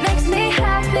 Makes me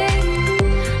happy,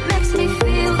 makes me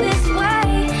feel this way.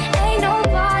 Ain't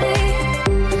nobody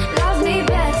loves me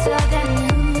better than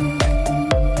you.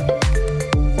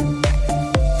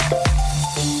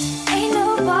 Ain't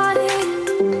nobody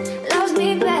loves me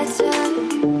better.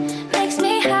 Makes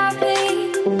me happy,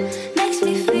 makes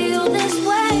me feel this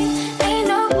way. Ain't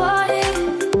nobody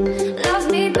loves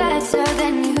me better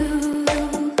than you.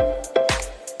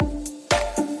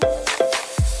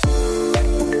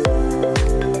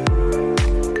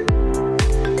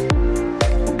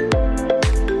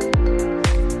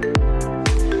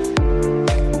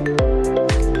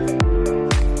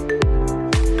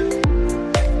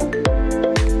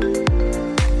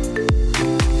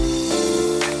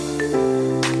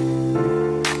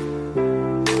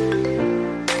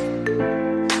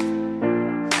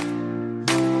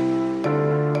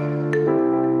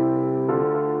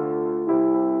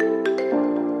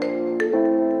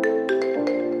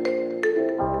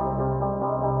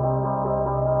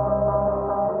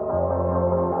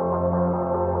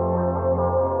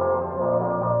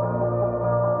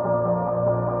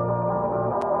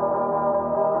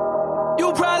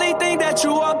 You probably think that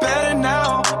you are better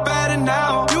now, better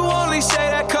now. You only say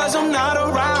that cause I'm not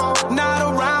around, not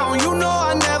around. You know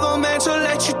I never meant to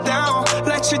let you down,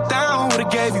 let you down. Would've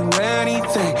gave you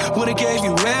anything, would've gave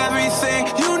you everything.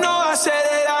 You know I said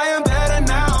that I am better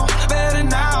now, better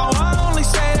now. I only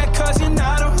say that cause you're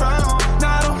not around,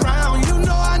 not around. You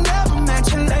know I never meant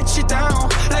to let you down,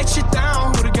 let you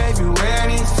down. Would've gave you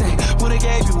anything, would've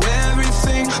gave you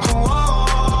everything.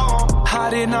 Oh, I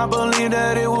did not believe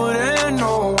that it would end,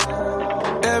 no.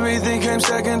 Everything came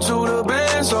second to the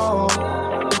band, so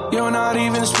you're not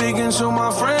even speaking to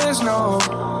my friends, no.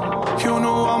 You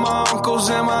knew all my uncles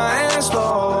and my aunts,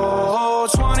 though.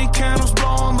 20 candles,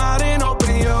 blow 'em out and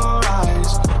open your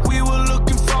eyes. We were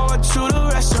looking forward to the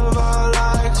rest of our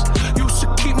lives. Used to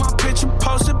keep my picture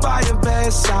posted by your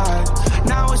bedside.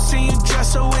 Now I see you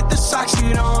dress her with the socks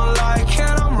you don't like.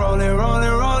 And I'm rolling,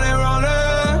 rolling, rolling,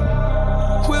 rolling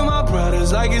with my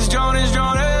brothers like it's Jonas,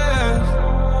 Jonas.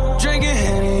 Drinking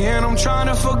Henny and I'm trying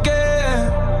to forget,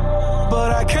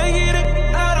 but I can't get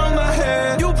it out of my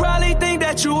head. You probably think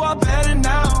that you are better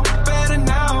now, better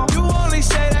now. You only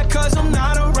say that cause I'm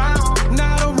not around,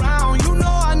 not around. You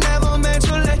know I never meant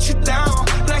to let you down,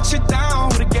 let you down.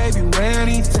 Would've gave you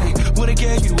anything, would've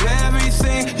gave you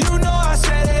everything. You know I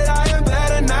said that I am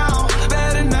better now,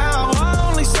 better now. I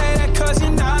only say that cause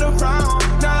you're not around,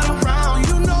 not around.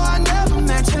 You know I never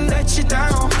meant to let you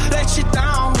down, let you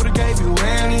down. Would've gave you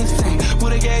anything,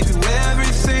 would've gave you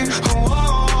everything.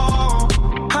 Oh,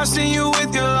 I seen you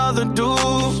with your other dude.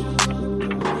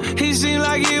 He seemed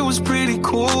like it was pretty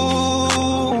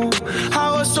cool. I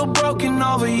was so broken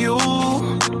over you.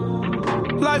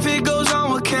 Life it goes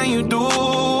on, what can you do?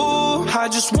 I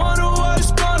just wonder what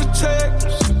it's gonna take.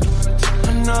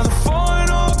 Another foreign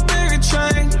or a bigger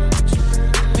change.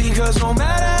 Because no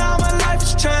matter how my life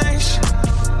has changed,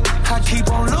 I keep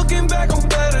on looking back on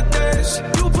better days.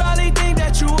 You probably think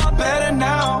that you are better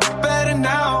now, better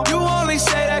now. You only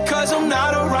say that cause I'm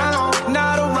not around,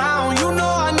 not around. You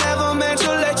know I never meant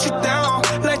to let you down,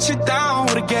 let you down.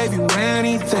 Would've gave you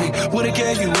anything, would've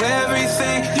gave you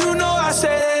everything. You know I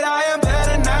say that I am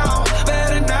better now,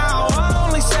 better now. I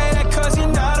only say that cause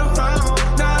you're not around,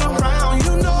 not around.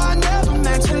 You know I never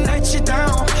meant to let you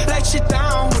down, let you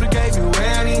down. Would've gave you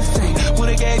anything,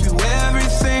 would've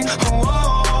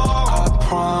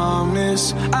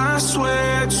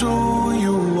swear to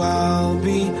you I'll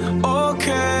be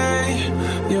okay.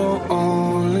 You're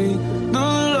only the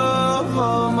love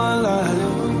of my life.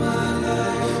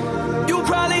 You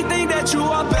probably think that you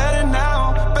are better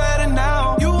now, better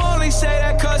now. You only say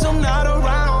that cause I'm not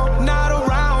around, not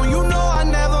around. You know I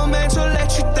never meant to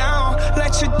let you down,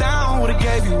 let you down. Would've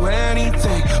gave you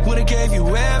anything, would've gave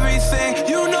you everything.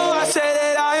 You know I say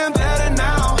that I am better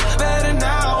now, better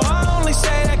now. I only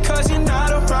say that cause you're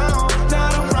not around,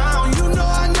 not around. You know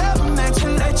I never meant to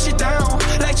let you down,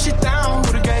 let you down.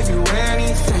 Would've gave you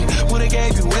anything, would've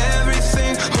gave you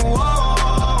everything. Whoa.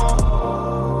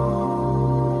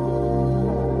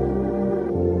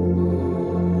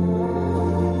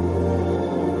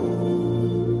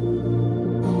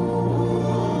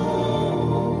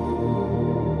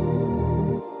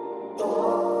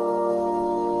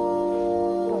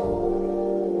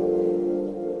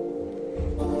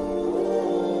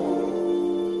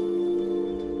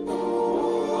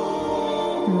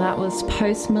 That was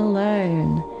Post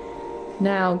Malone.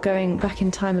 Now, going back in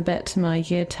time a bit to my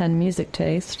year 10 music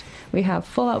taste, we have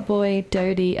Fall Out Boy,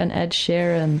 Dodie, and Ed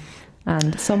Sheeran.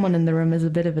 And someone in the room is a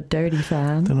bit of a Dodie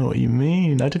fan. I don't know what you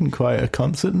mean. I didn't quite at a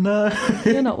concert, no.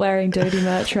 You're not wearing Dodie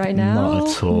merch right now? Not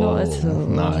at all. Not at all.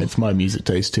 No, it's my music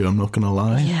taste too, I'm not going to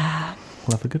lie. Yeah.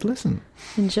 We'll have a good listen.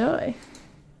 Enjoy.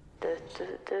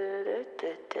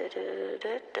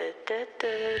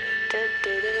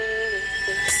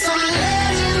 Some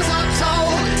legends are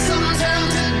told, some turn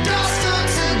to dust or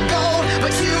to gold,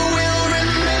 but you will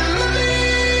remember me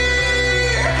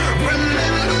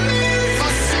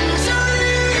for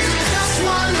centuries. Just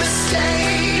one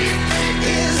mistake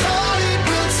is all it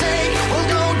will take. We'll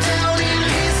go down in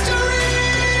history.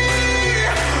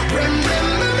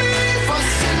 Remember me for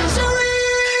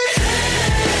centuries.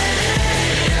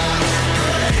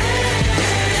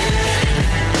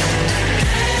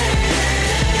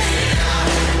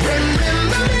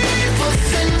 Remember me for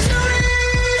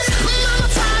centuries. Mama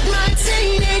tried my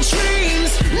teenage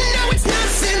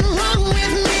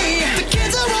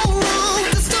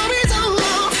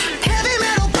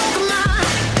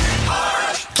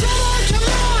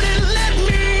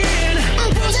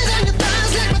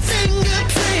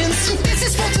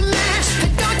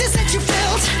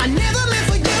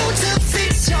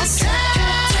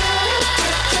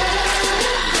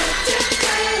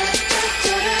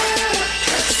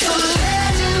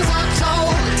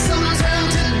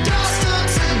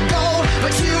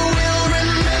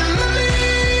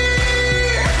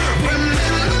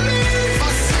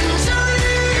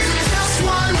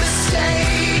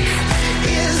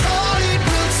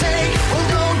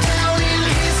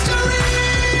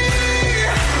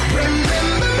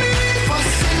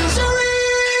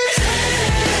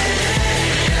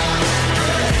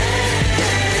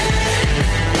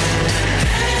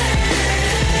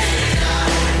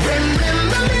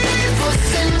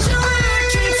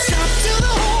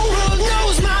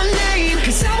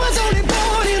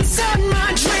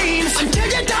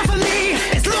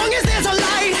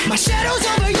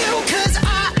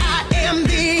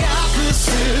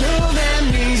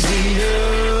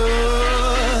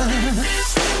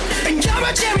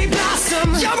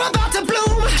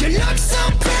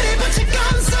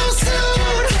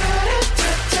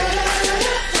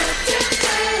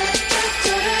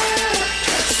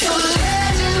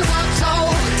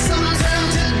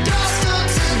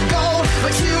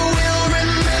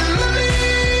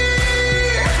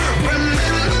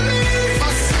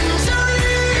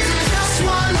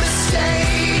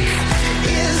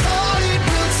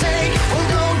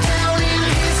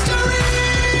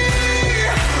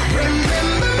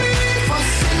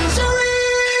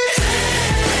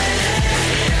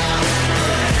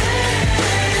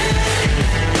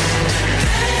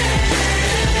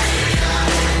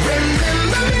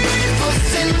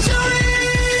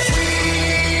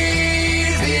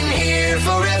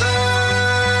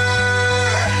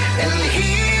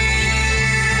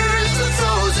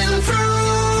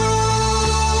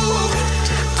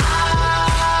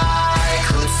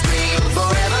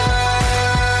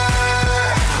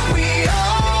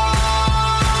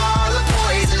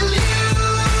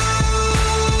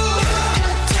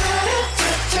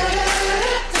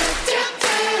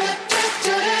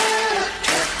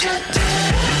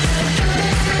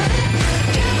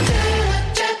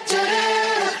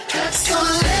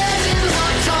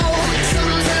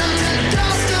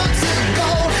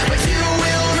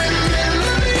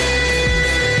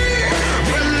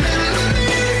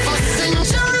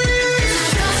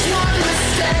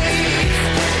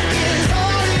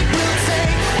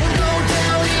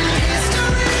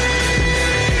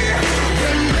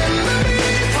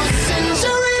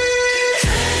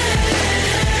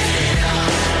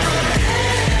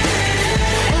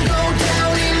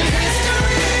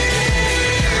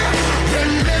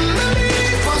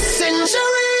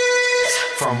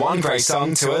one great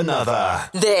song to another.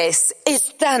 This is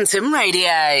Phantom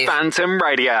Radio. Phantom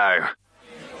Radio.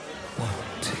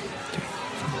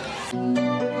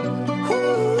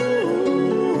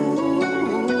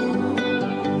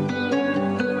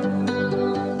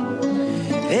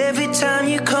 Every time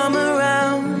you come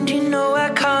around, you know I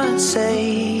can't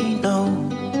say no.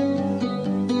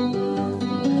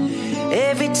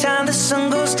 Every time the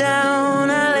sun goes down,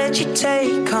 I let you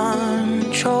take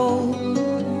control.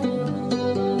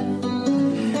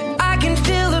 I can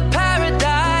feel the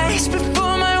paradise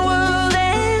before my world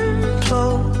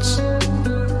implodes.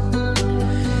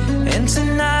 And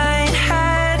tonight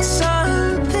had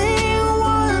something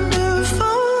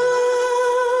wonderful.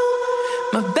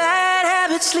 My bad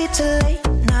habits lead to late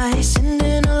nights,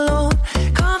 sitting alone.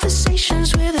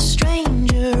 Conversations with a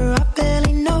stranger I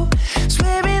barely know.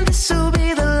 Swearing this will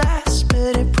be the last,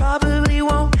 but it probably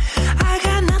won't. I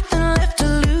got nothing left to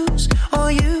lose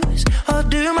or use or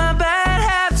do. My bad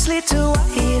habits lead to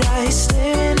white eyes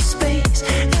staring into space,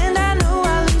 and I know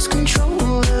I lose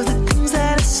control of the things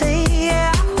that I say.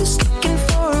 Yeah, I was looking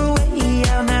for a way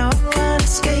out, now I can't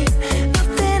escape.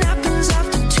 Nothing happens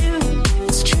after two.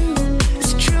 It's true,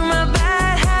 it's true. My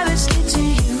bad habits lead to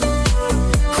you.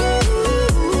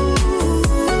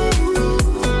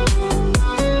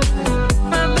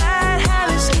 My bad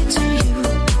habits lead to you.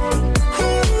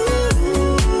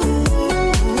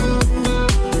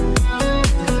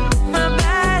 My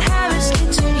bad habits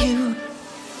lead to you.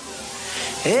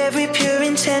 Every pure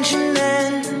intention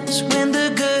ends when the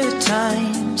good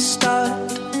times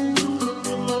start.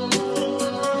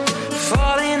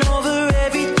 Falling over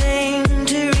everything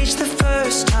to reach the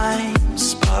first time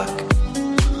spark.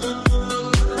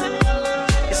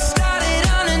 It started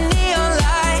under neon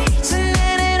lights and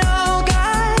then it all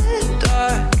got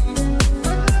dark.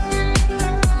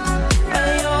 I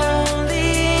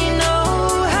only know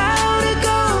how to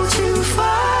go too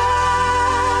far.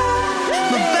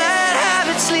 My bad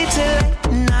habits lead to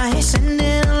late nights,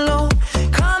 sitting alone.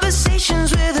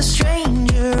 Conversations with a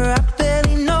stranger I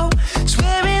barely know.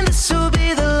 Swearing this will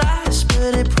be the last,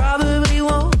 but it probably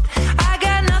won't. I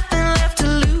got nothing left to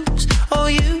lose or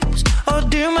use or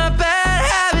do. My bad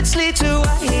habits lead to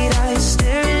white eyes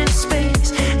staring into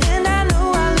space, and I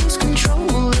know I lose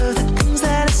control of the things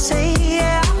that I say.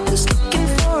 Yeah, I was looking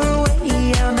for a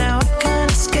way out, now I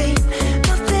can't escape.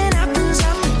 Nothing happens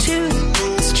after two.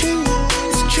 It's true,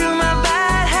 it's true. My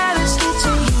bad habits lead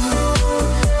to you.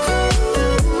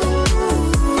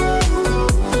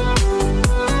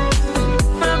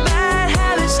 My bad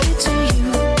habits lead to you.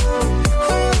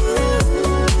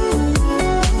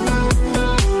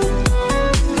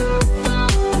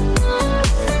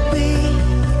 We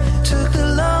took the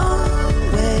long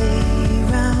way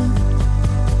round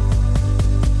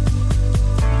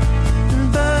and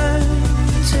burned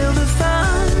till the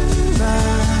fun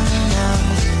ran out.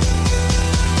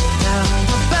 Now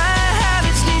my bad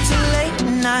habits lead to late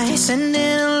nights, sitting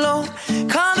alone.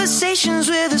 Conversations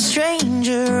with a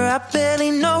stranger I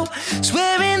barely know.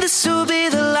 Swearing this will be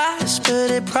the last, but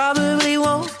it probably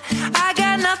won't. I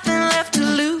got nothing left to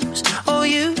lose or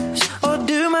use or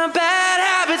do. My bad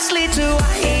habits lead to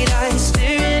white eyes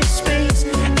staring into space,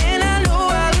 and I know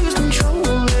I lose control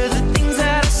of the things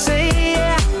that I say.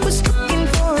 Yeah, I was looking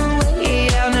for a way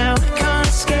out, now I can't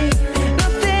escape.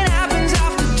 Nothing happens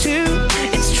after two.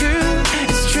 It's true,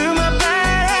 it's true. My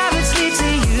bad habits lead to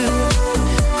you.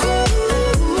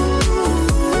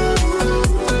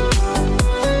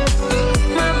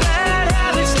 My bad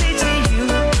habits lead to you.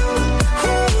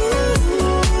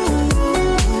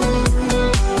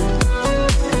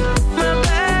 My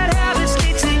bad habits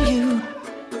lead to you.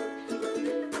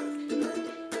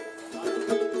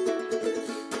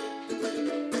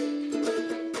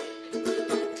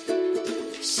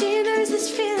 She knows this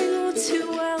feeling all too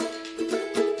well.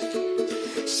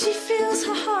 She feels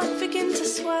her heart begin to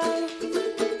swell.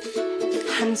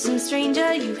 Handsome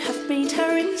stranger, you have made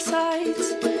her insides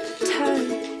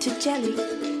turn to jelly.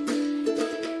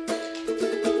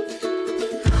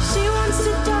 She wants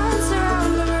to dance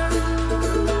around the room,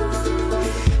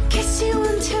 kiss you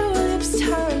until her lips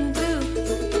turn blue.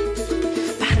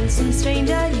 But handsome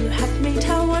stranger, you have made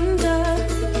her wonder,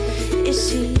 is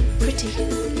she pretty?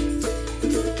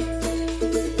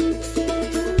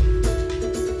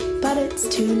 But it's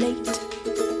too late.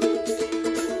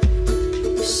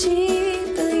 She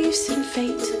believes in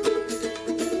fate.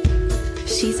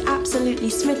 She's absolutely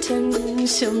smitten.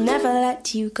 She'll never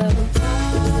let you go.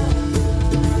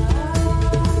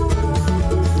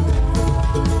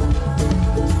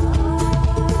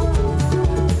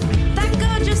 That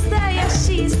girl just there, yeah,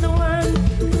 she's the one.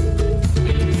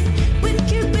 With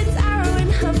Cupid's arrow in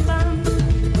her bum.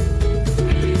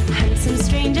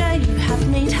 love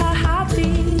made her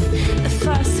happy, the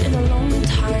first in a long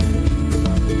time.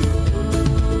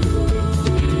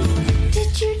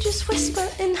 Did you just whisper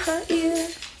in her ear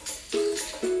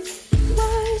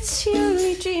words she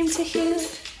only dreamed to hear?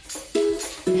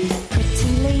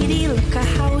 Pretty lady, look at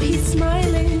how he's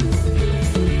smiling.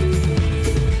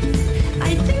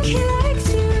 I think he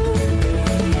likes you,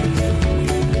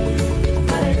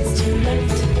 but it's too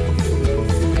late.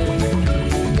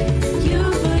 You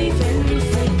believe in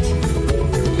fate.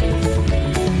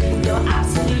 You're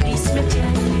absolutely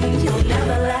smitten. You'll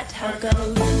never let her go.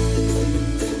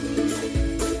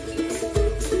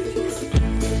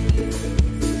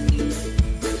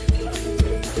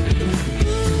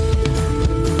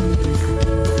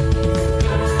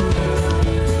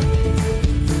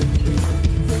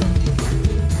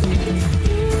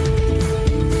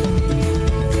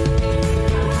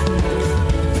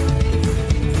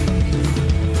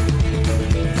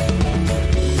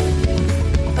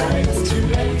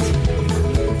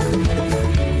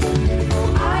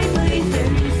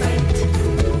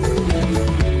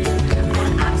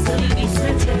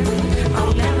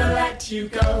 You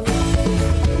go.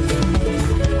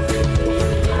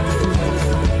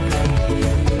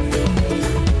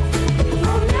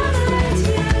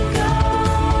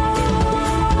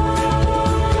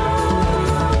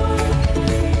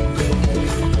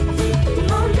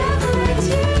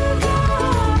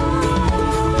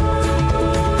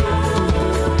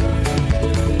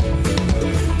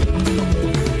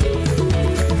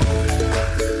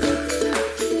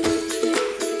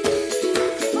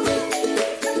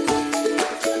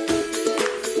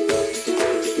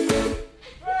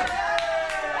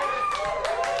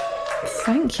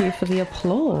 Thank you for the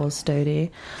applause,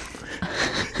 Dodie.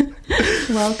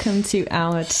 Welcome to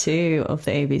hour 2 of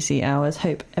the ABC Hours.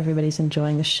 Hope everybody's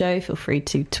enjoying the show. Feel free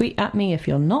to tweet at me if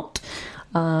you're not.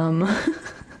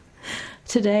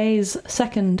 Today's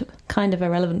second kind of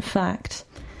irrelevant fact.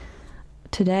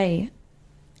 Today,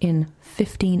 in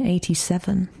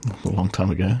 1587... A long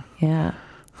time ago. Yeah.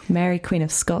 Mary, Queen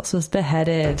of Scots, was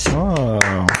beheaded.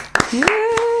 Oh.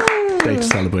 Day to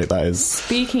celebrate, that is.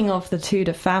 Speaking of the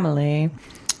Tudor family,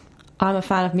 I'm a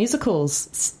fan of musicals.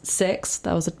 6,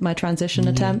 that was my transition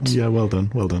attempt. Yeah, well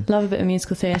done, well done. Love a bit of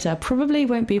musical theatre. Probably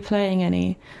won't be playing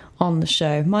any on the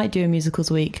show. Might do a musicals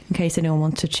week in case anyone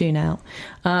wants to tune out.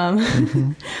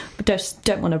 But just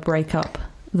don't want to break up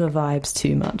the vibes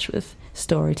too much with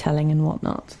storytelling and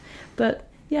whatnot. But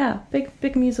yeah,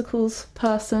 big musicals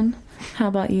person. How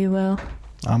about you, Will?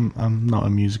 I'm not a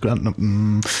musical.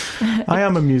 I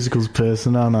am a musicals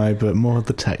person, aren't I? But more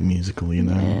the tech musical, you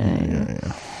know.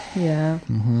 Yeah.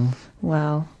 Mm-hmm.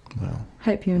 Well,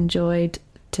 hope you enjoyed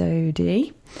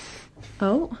Dodie.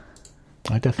 Oh,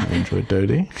 I definitely enjoyed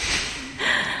Dodie.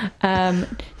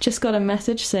 Just got a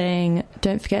message saying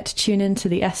don't forget to tune in to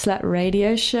the SLET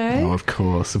radio show. Oh, of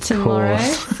course, tomorrow,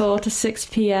 4 to 6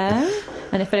 p.m.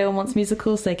 And if anyone wants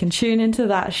musicals, they can tune into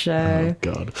that show. Oh,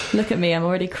 God. Look at me, I'm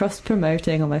already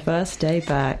cross-promoting on my first day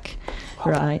back.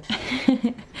 Right.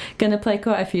 Gonna play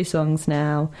quite a few songs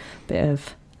now. Bit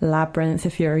of Labyrinth,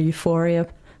 if you're a Euphoria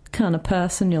kind of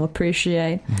person, you'll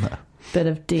appreciate. Bit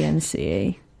of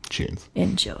DNCE. Tunes.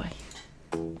 Enjoy.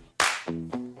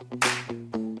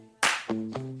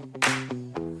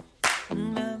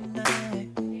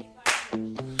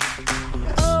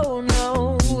 Oh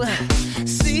no,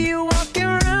 see you walking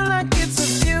around like it's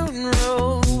a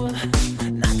funeral.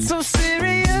 Not so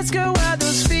serious, girl, why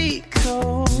those feet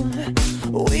cold?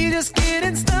 We just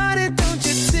getting started, don't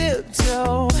you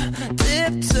tiptoe.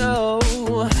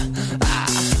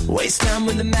 Waste time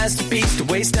with the masterpiece, to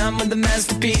waste time with the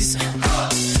masterpiece.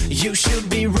 You should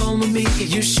be rolling me,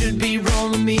 you should be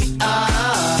rolling me.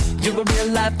 You're a real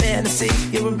life fantasy,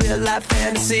 you're a real life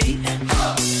fantasy.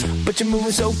 But you're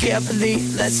moving so carefully,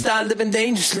 let's start living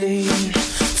dangerously.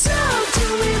 Talk to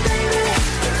me, baby.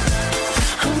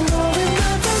 I'm going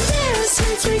up on this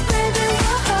sweet, sweet baby.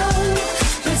 Whoa.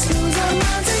 Let's lose our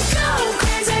minds and go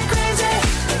crazy, crazy.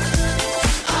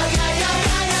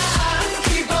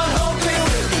 Keep on hoping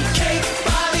we'll be cake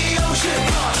by the ocean.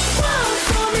 Walk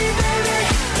for me, baby.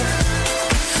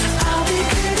 I'll be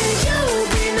pretty, you'll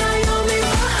be Naomi.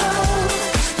 Whoa.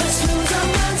 Let's lose our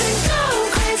minds and go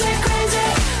crazy, crazy.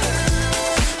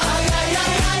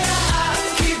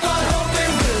 Keep on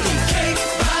hoping we'll be cake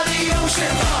by the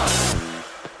ocean.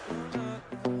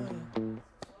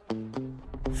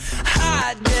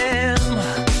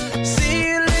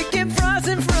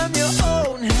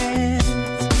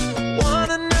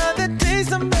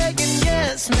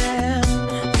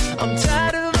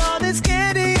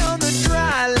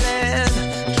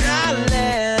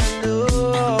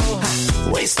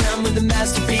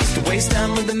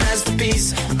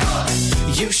 masterpiece.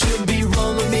 You should be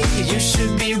rolling me, you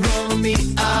should be rolling me.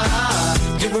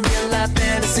 You're a real life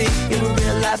fantasy, you're a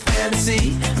real life fantasy.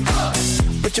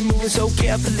 But you're moving so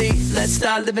carefully, let's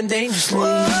start living dangerously.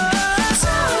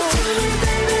 Talk to me,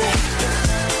 baby.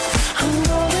 I'm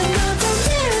rolling up from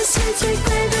here, sweet, sweet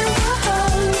baby.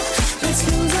 Whoa, let's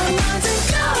lose our minds and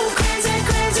go crazy,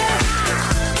 crazy.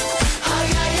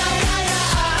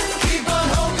 Keep on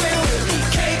hoping we'll be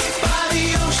cake by the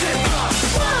ocean.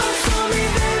 Walk for me,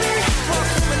 baby. Walk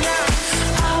for me now.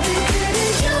 I'll be pretty,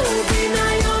 you'll be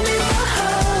Naomi.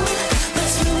 Whoa,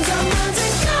 let's lose our minds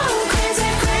and go crazy,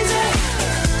 crazy.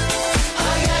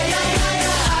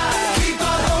 Keep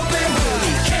on hoping we'll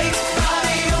be cake by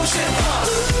the ocean.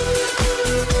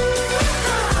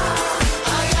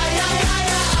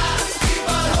 Keep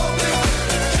on hoping we'll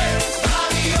be cake by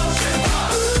the ocean.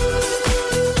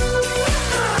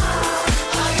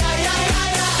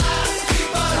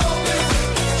 Keep on hoping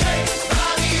we'll be cake by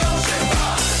the ocean.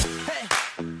 Hey,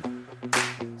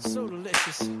 so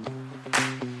delicious.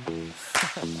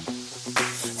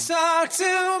 Talk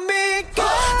to me,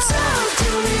 girl. Talk to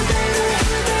me, baby.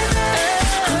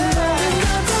 I'm rolling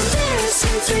up from here,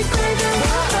 sweet, sweet baby.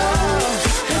 Whoa,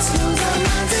 let's lose our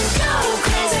minds and go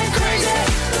crazy, crazy.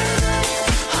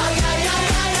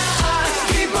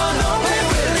 Keep on hoping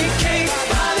we'll be cake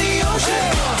by the ocean.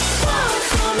 Walk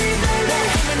for me, baby.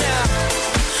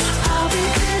 I'll be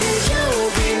pretty, you'll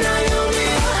be Naomi.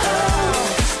 Whoa,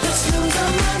 let's lose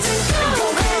our minds and go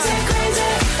crazy, crazy.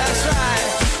 That's right.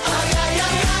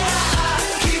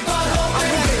 Keep on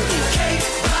hoping we'll be cake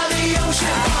by the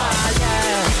ocean.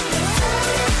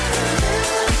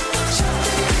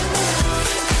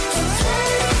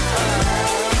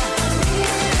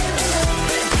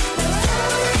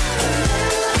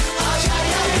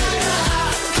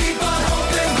 Keep on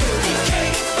hoping we'll be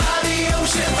cake by the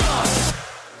ocean.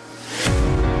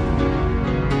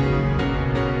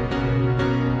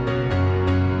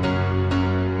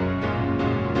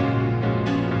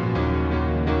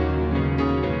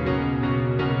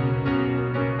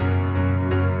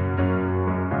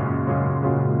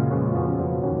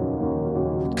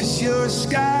 Cause you're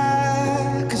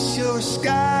a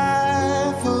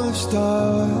sky full of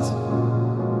stars.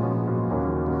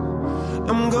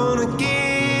 I'm gonna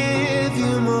give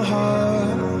you my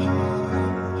heart.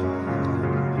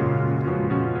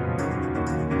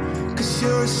 Cause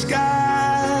you're a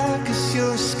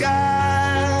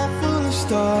sky full of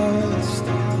stars.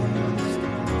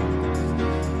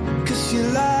 Cause you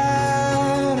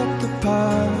light up the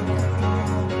park.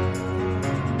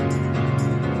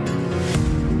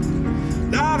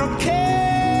 I don't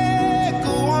care,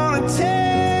 go on and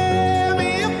tear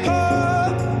me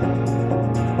apart.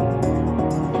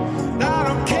 I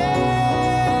don't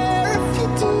care if you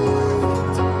do.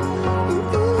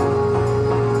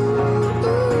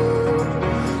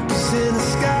 Cause in the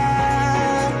sky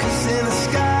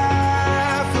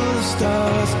full of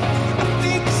stars, I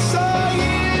think I saw you.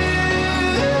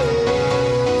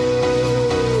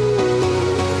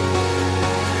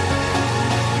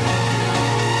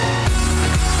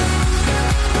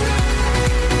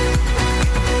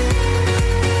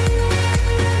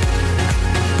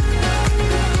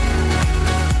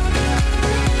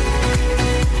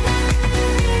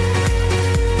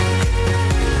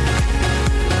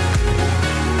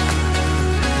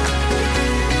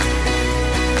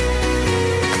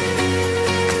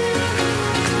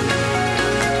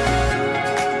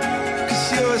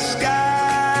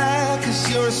 Cause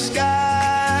you're a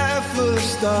sky full of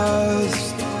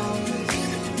stars.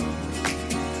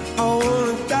 I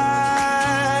wanna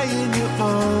die in your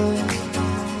arms.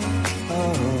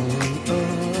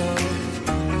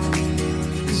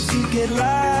 Cause you get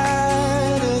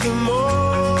lighter the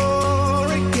more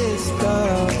it gets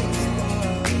dark.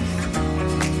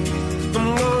 I'm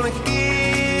gonna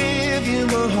give you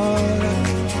my heart.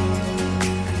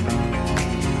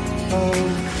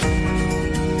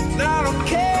 I don't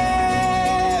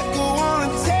care, go on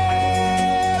and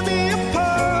tear me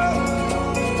apart.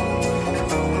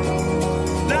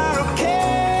 I don't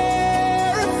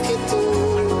care if you do.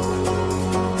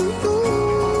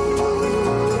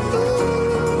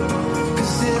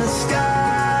 Cause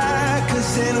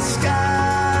in the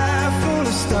sky full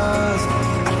of stars,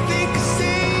 I think I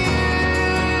see you.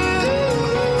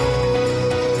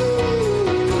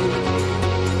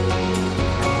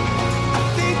 I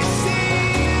think I see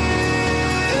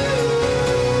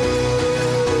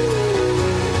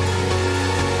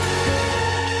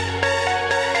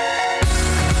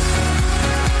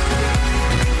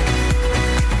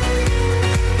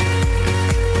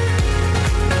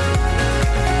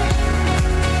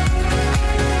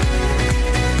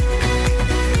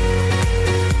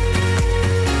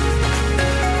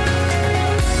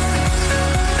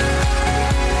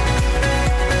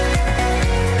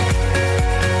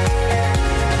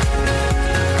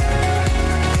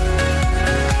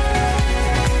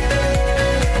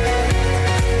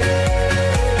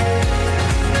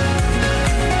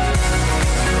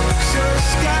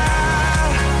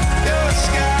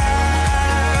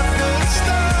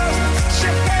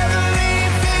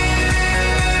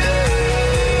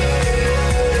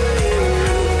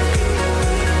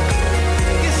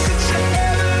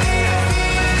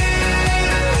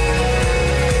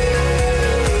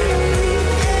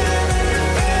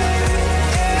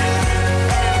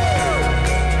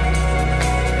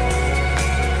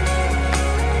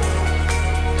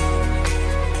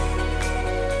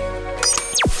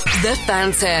The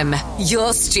Phantom,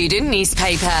 your student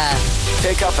newspaper.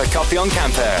 Pick up a copy on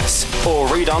campus or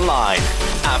read online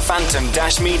at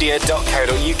phantom-media.co.uk.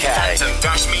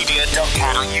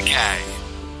 Phantom-media.co.uk.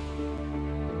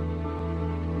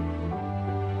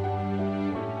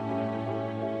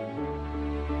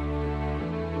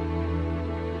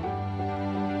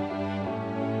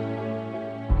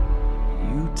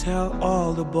 Tell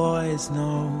all the boys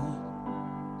no.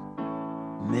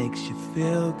 Makes you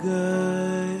feel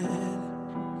good,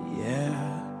 yeah.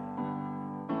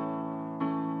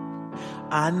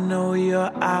 I know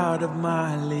you're out of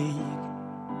my league,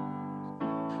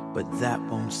 but that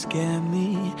won't scare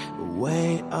me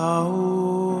away,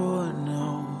 oh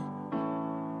no.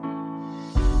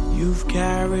 You've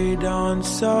carried on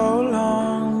so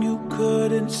long, you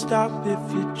couldn't stop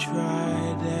if you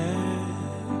tried it.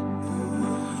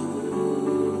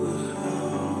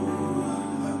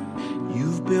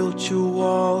 Built your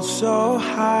wall so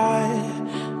high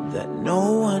that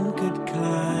no one could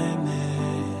climb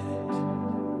it.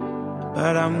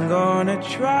 But I'm gonna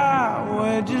try.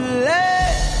 Would you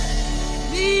let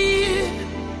me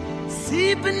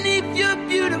see beneath your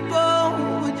beautiful?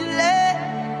 Would you let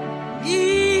me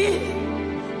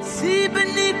see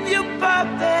beneath your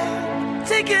perfect?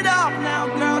 Take it off now,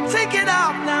 girl. Take it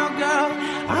off now, girl.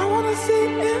 I wanna see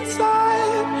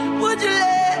inside. Would you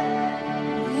let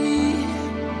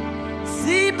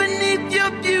see beneath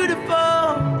your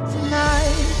beautiful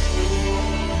tonight?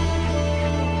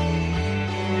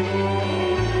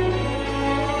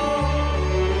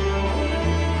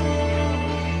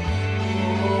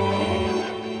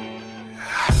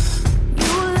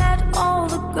 You let all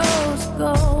the girls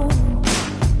go.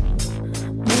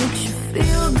 Makes you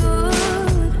feel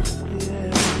good,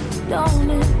 don't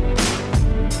it?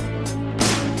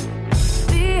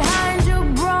 Behind your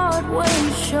Broadway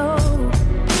show,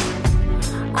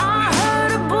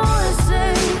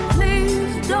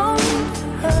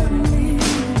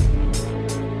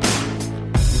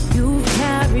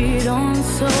 on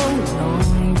so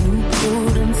long, you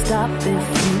couldn't stop if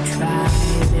you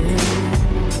tried it.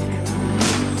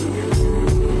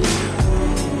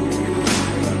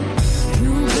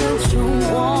 You built your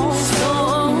wall so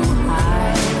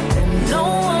high that no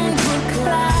one could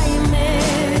climb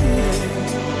it.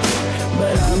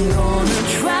 But I'm gonna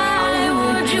try.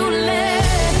 Would you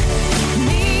let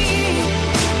me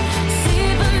see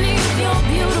beneath your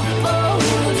beautiful?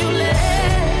 Would you let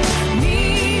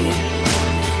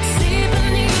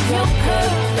you're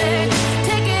perfect.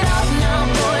 Take it off now,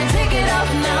 boy. Take it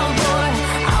off now, boy.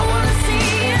 I wanna see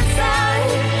inside.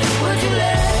 Would you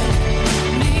let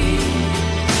me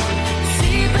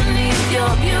see beneath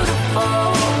your beautiful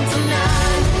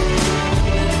tonight?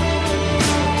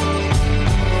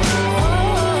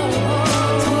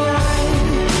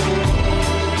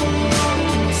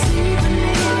 See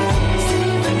beneath,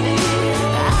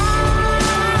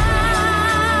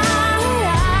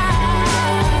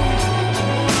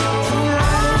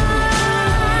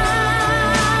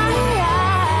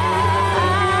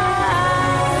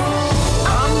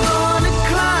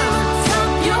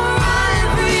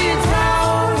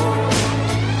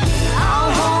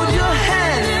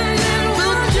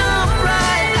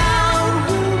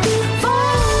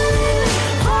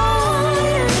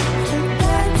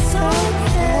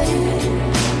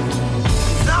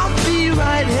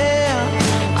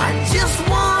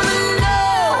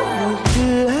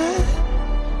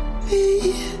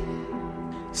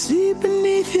 see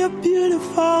beneath. You're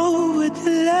beautiful, would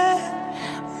you let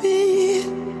me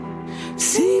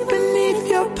see beneath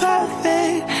your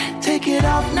perfect? Take it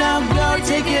off now, girl,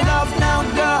 take it off now,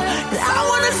 girl, 'cause I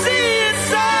wanna see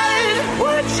inside.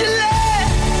 Would you let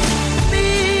me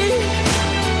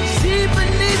see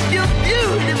beneath your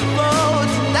beautiful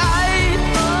tonight?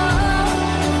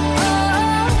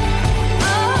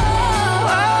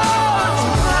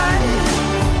 Tonight.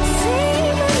 See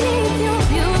beneath your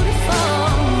beautiful.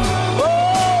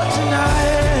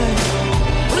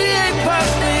 We ain't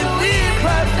perfect,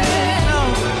 no.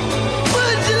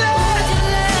 Would you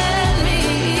let me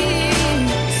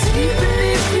see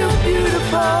beneath your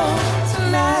beautiful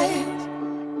tonight?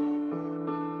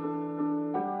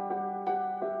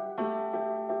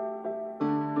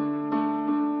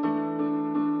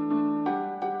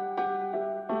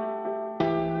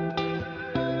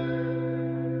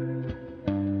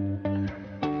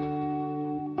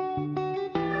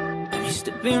 Used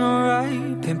to be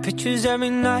alright, paint pictures every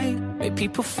night, make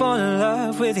people fall in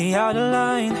love with the outer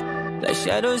line. Like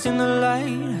shadows in the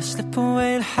light, I slip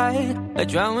away and hide, I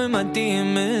drown with my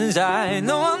demons. I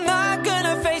know I'm not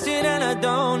gonna face it and I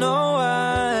don't know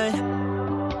why.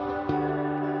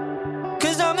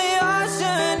 'Cause I'm the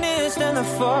arsonist and the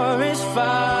forest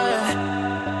fire.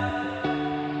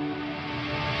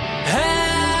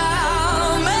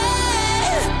 Help me,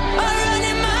 I'm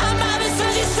running my mouth in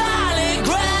such a solid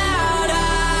ground.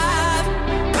 I've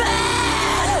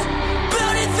been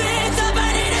building things up, I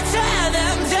need to tear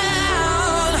them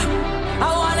down. I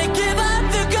wanna give up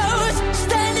the ghost,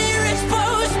 stand here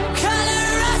exposed, color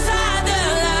outside the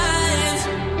lines.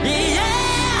 Yeah,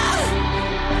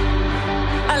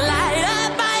 I light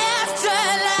up my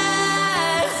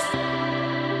afterlife.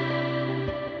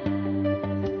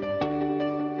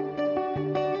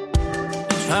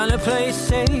 Trying to play it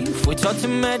safe, we're taught to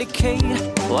medicate.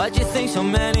 Why'd you think so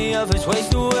many of us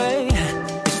waste away?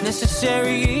 It's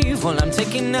necessary evil, I'm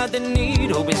taking out the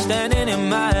needle, been standing in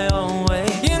my own way.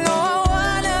 You know I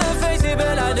wanna face it,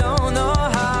 but I don't know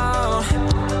how.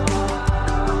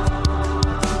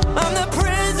 I'm the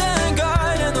prison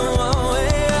guard and the one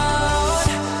way out.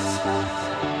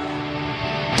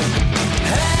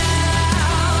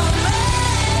 Help me,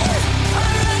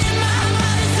 I'm running my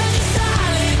mouth in such a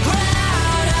solid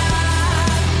ground.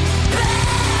 I've been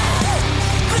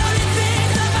building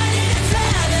things up, I need to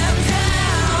tear them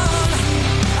down.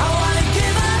 I wanna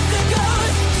give up the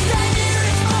ghost, stand here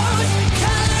exposed,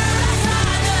 color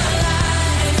outside the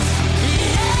lines.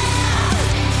 Yeah,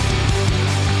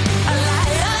 I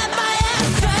light up my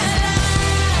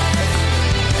afterlife.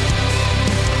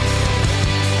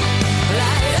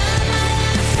 Light up my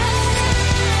afterlife.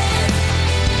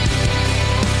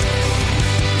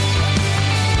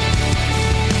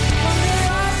 When they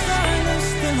all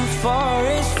silenced in the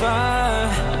forest fire,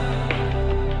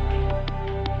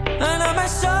 and I might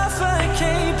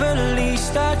suffocate, but at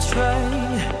least I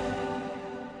tried.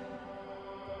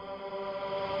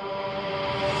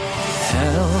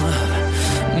 Help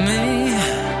me,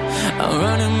 I'm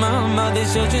running my mouth in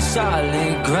such a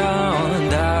solid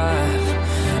ground.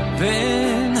 I've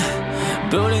been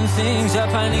building things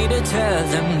up, I need to tear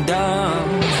them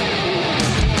down.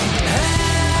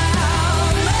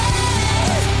 Help me,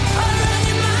 I'm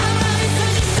running my mouth in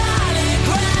such a solid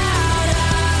ground.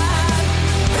 I've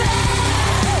been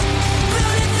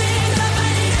building things up, I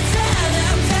need to tear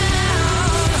them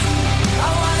down. I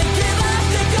wanna give up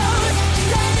the ghost,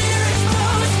 stand here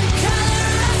exposed, color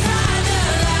outside the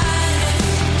lines.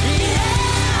 Yeah,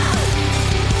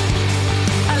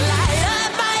 I light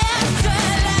up my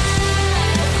afterlife.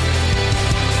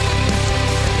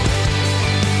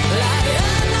 Light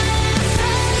up my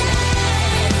afterlife.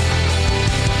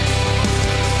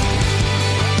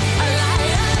 I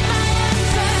light up my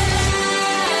afterlife.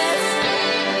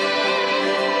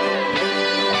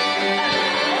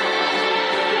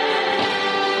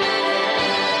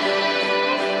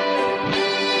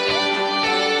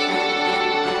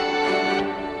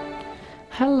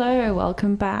 Hello,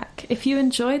 welcome back. If you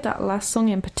enjoyed that last song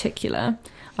in particular,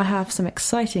 I have some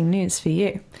exciting news for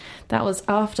you. That was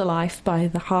Afterlife by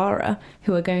The Hara,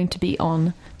 who are going to be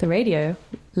on the radio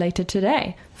later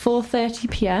today, 4:30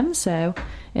 p.m, so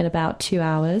in about 2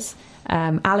 hours.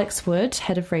 Alex Wood,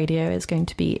 head of radio, is going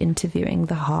to be interviewing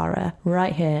The Hara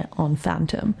right here on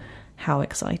Phantom. How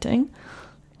exciting.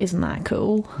 Isn't that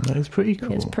cool? That is pretty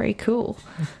cool. It's pretty cool.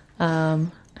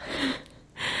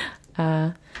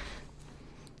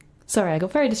 Sorry, I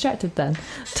got very distracted then.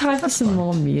 Time for some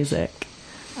more music.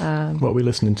 What are we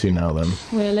listening to now, then?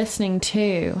 We're listening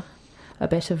to a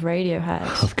bit of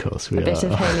Radiohead. Of course we are. A bit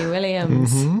of Hayley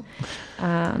Williams.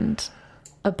 And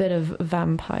a bit of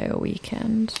Vampire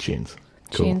Weekend. Tunes.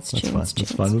 Cool. Tunes.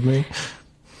 That's fine with me.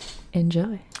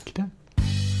 Enjoy. Okay.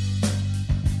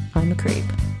 I'm a creep.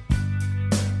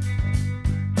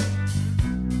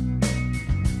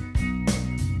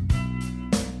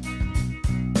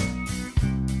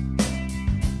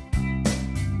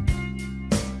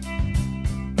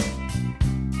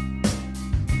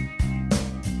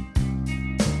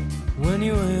 When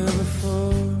you were here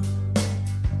before,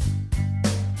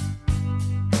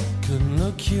 couldn't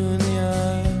look you in the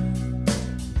eye.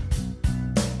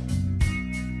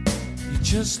 You're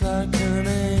just like an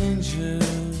angel.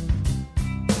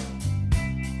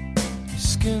 Your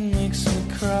skin makes me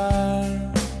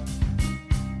cry.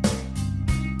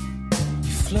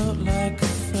 You float like a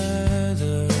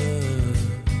feather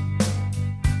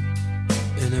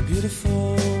in a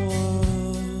beautiful world.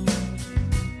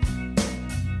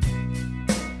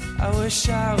 I wish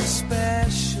I was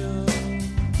special.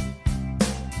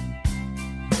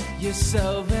 You're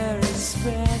so very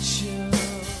special.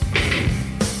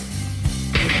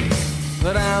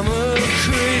 But I'm a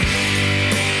creep.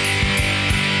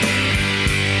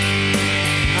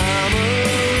 I'm a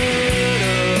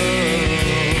widow.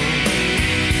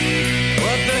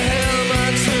 What the hell am I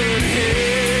doing here?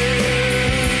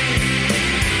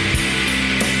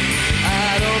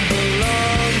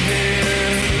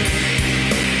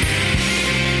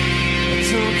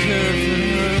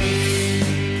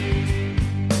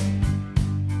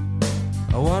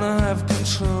 I wanna have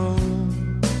control.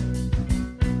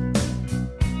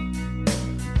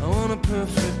 I want a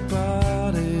perfect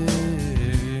body.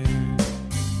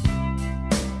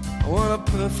 I want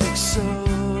a perfect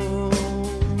soul.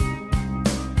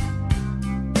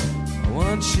 I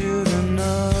want you to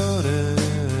notice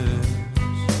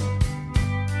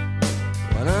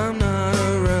when I'm not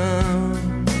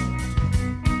around.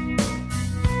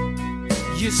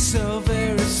 You're so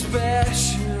very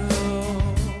special.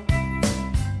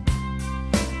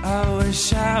 I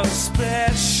wish I was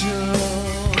special,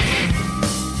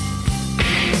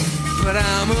 but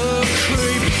I'm a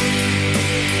creep.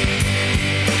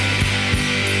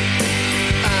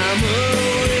 I'm a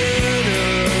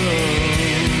widow.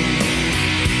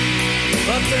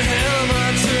 What the hell am I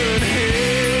doing here?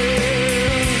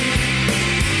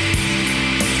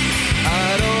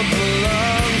 I don't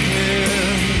belong here.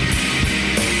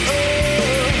 Oh,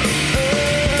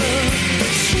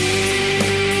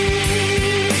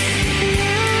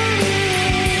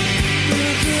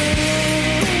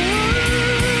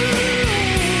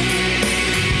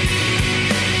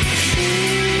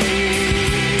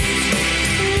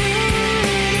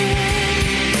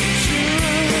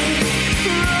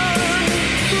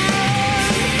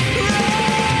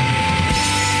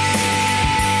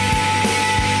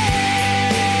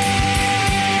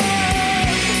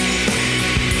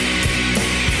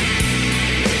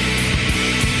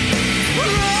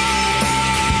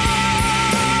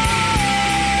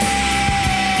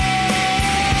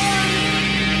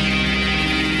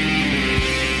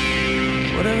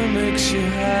 whatever makes you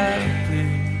happy,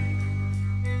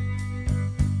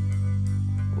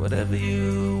 whatever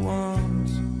you want.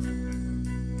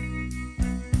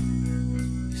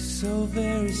 You're so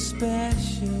very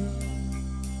special.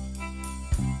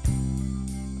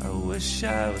 I wish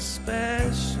I was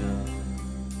special,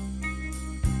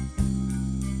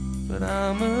 but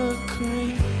I'm a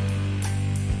creep.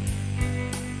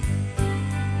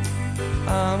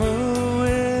 I'm a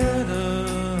widow.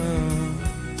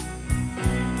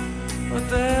 What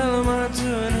the hell am I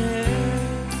doing here?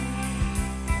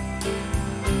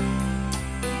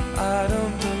 I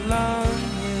don't belong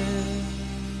here.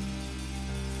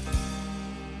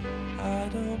 I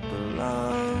don't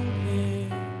belong here.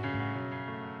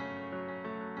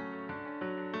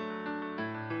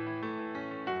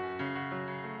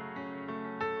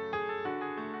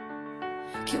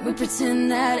 Can we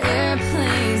pretend that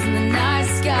airplanes in the night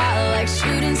sky like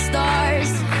shooting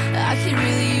stars? I could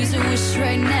really use a wish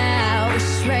right now,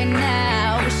 wish right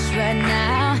now, wish right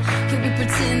now. Can we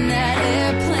pretend that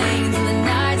airplanes in the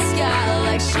night sky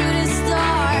like shooting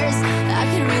stars? I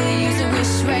could really use a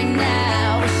wish right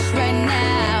now, wish right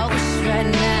now, wish right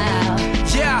now.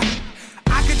 Yeah,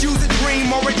 I could use a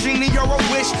dream or a genie or a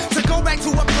wish to go back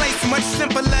to a place much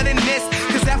simpler than this.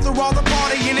 Cause after all the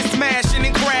partying and smashing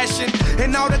and crashing,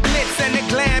 and all the glitz and the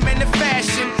glam and the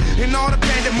fashion, and all the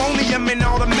pandemonium and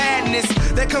all the madness,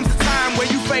 there comes a time where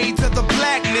you fade to the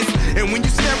blackness. And when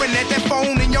you're staring at that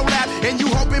phone in your lap, and you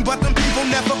hoping but them people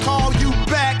never call you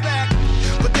back.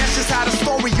 But that's just how the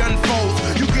story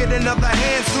unfolds. You get another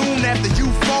hand soon after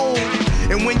you fold.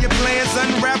 And when your plans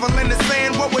unravel in the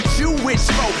sand, what would you wish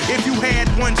for if you had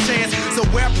one chance? So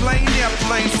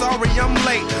airplane, sorry I'm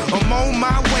late. I'm on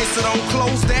my way, so don't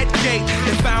close that gate.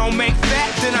 If I don't make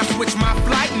that, then I switch my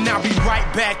flight, and I'll be right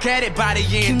back at it by the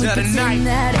end of the night. Can we pretend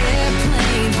that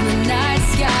airplanes in the night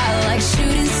sky like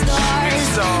shooting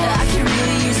stars? I can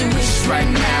really use a wish right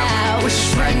now,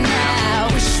 wish right now,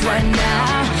 wish right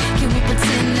now. Can we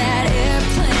pretend that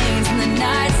airplanes in the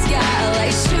night sky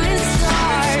like shooting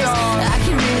stars? I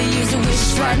can really use a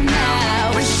wish right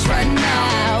now, wish right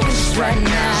now, wish right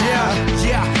now.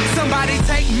 Yeah, somebody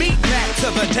take me back to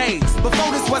the days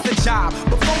before this was a job,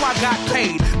 before I got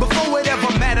paid, before it ever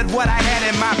mattered what I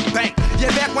had in my bank. Yeah,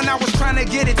 back when I was trying to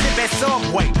get a tip at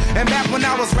Subway, and back when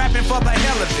I was rapping for the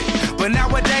hell of it. But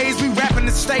nowadays we rapping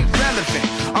to stay relevant.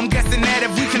 I'm guessing that if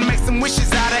we can make some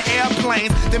wishes out of airplanes,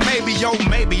 then maybe, yo,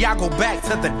 maybe I'll go back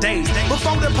to the days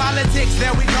before the politics,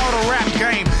 there we go, the rap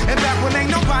game. And back when ain't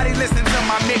nobody listened to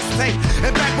my mixtape,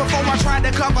 and back before I tried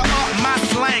to cover up my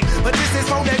slang. But this is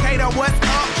for Decatur, what's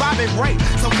up, Bobby Ray?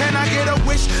 So can I get a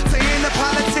wish to end the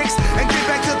politics and get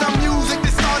back to the music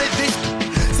that started this?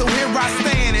 So here I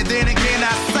stand, and then again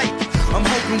I say, I'm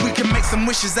hoping we can make some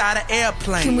wishes out of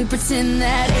airplanes. Can we pretend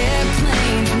that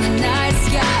airplanes in the night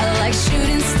sky like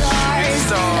shooting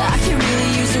stars? I can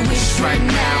really use a wish right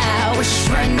now, wish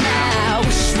right now,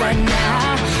 wish right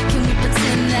now. Can we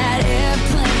pretend that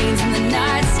airplanes in the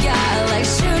night sky like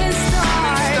shooting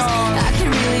stars? I can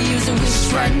really use a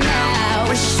wish right now,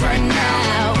 wish right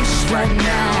now, wish right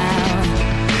now.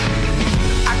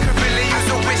 I could really use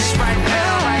a wish right now.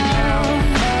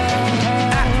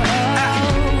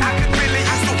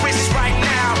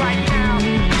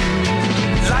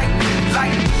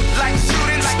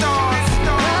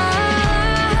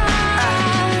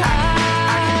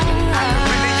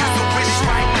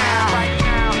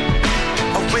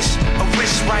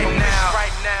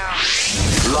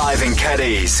 Serving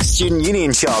caddies, student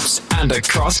union shops, and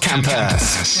across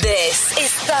campus. This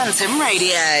is Phantom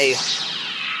Radio.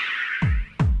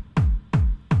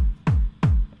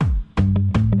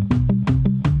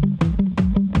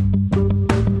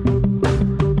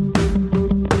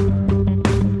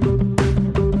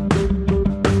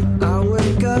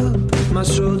 My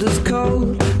shoulder's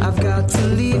cold, I've got to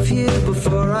leave here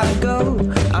before I go.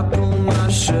 I pull my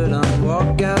shirt on,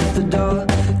 walk out the door,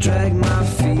 drag my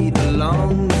feet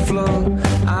along the floor.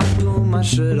 I pull my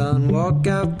shirt on, walk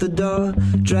out the door,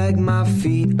 drag my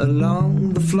feet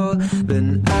along the floor.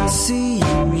 Then I see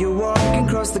you, you're walking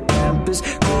across the campus,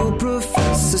 cool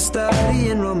professor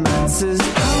studying romances.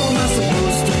 How am I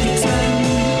supposed to pretend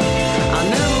I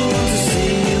never want to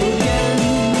see you again?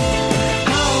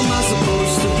 How am I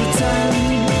supposed to pretend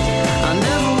I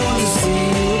never want to see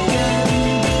you again?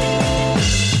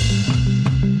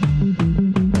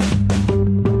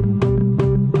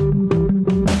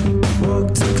 Walk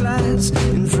to class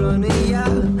in front of ya,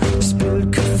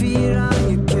 spilled coffee on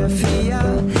your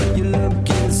keffiyeh. You look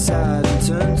inside and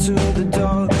turn to the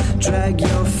door, drag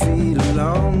your feet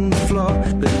along the floor.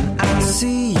 Then I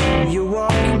see you, you're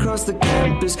walking across the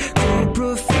campus, cool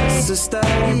professor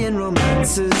studying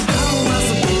romances. How am I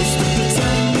supposed to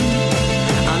pretend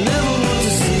I never want to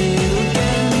see you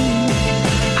again?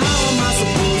 How am I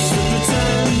supposed to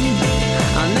pretend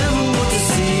I never want to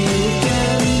see you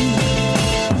again?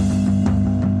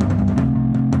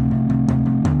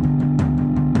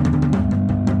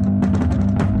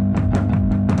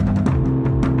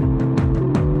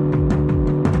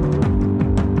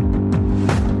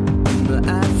 In the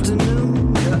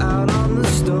afternoon, you're out on the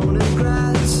stone and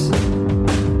grass,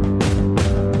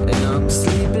 and I'm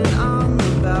sleeping on the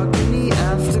balcony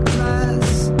after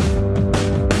class.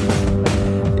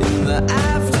 In the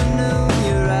afternoon,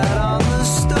 you're out on the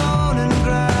stone and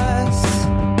grass,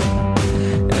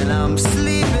 and I'm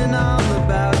sleeping on the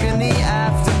balcony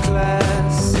after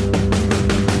class. In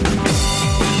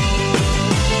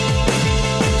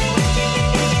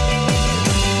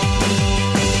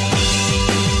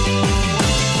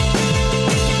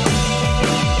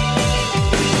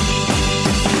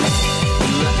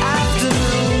the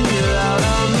afternoon, you're out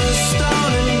on the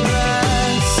stone and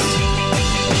grass,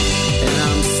 and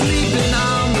I'm sleeping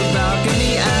on the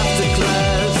balcony after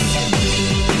class.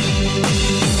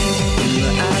 In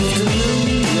the afternoon,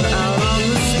 you're out on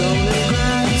the stone and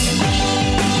grass,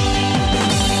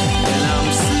 and I'm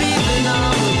sleeping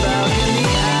on the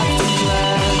balcony after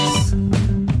class.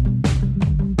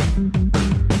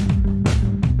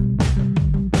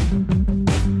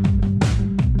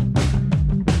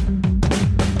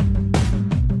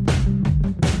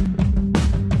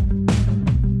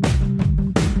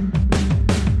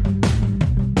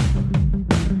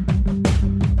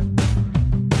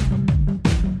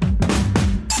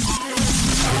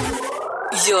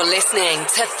 You're listening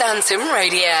to Phantom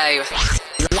Radio.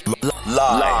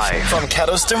 Live from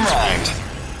Kettleston Road.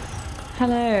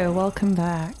 Hello, welcome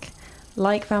back.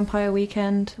 Like Vampire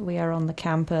Weekend, we are on the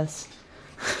campus.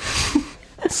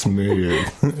 Smooth.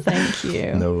 Thank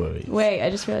you. No worries. Wait, I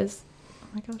just realised. Oh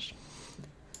my gosh.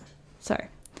 Sorry.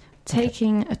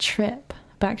 Taking a trip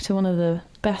back to one of the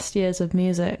best years of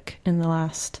music in the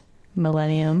last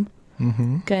millennium.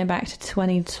 Mm-hmm. Going back to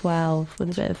 2012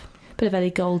 with a bit of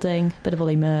Ellie Goulding, bit of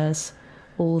Ollie Murs,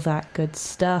 all that good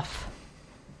stuff.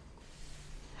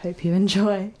 Hope you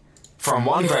enjoy. From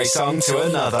one great song to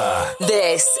another.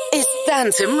 This is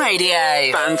Phantom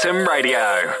Radio. Phantom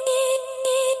Radio.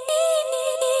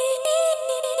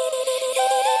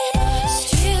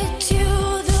 Straight to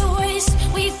the waist,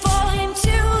 we fall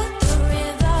into the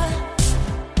river.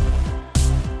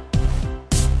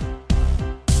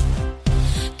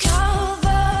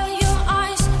 Cover your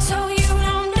eyes so you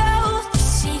don't know the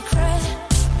secret.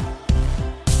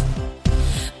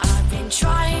 I've been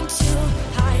trying to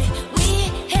hide. We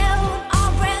held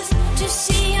our breath to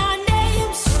see our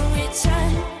names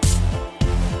return.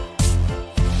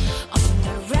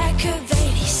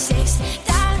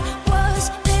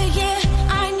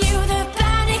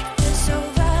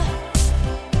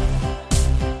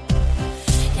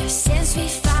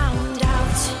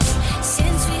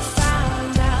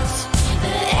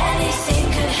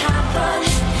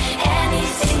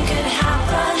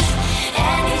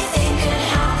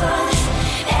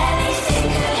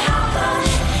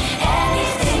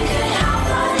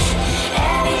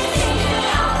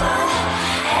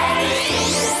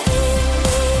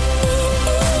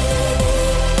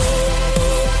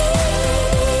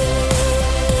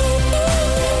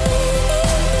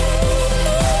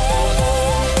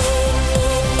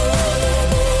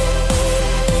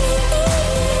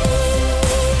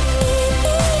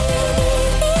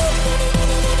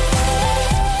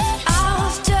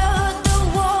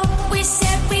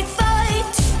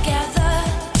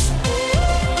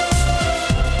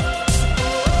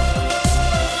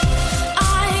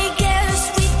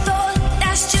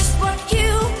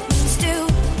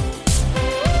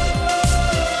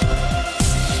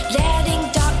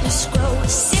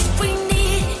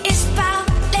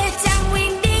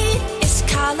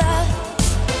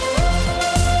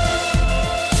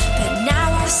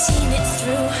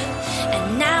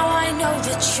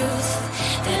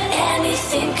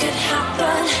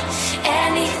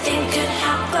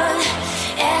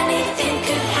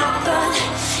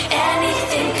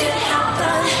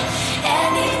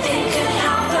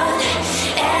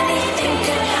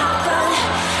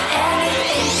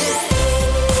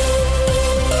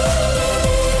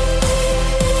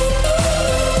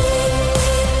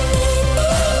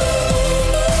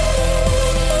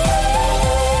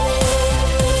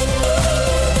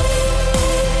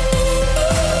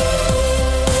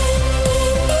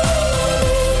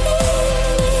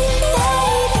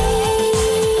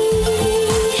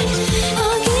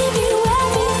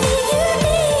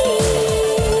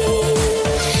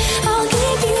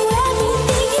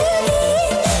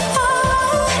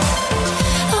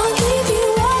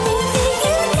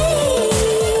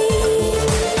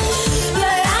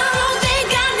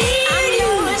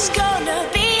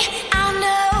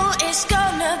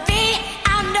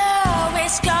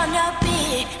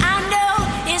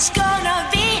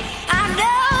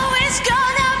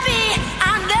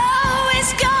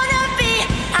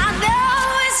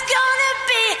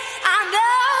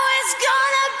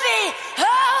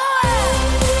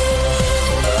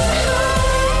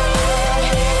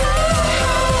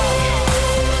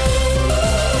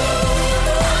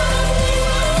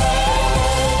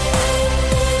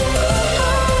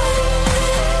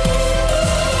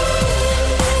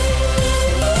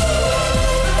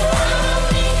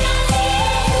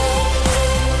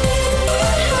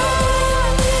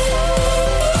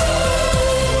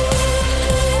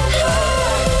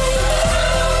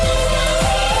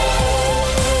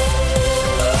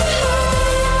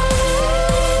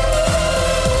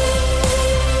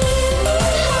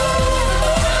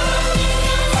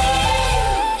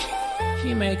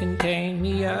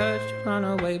 the urge to run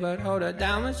away, but hold her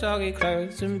down with soggy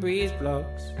clothes and breeze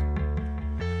blocks.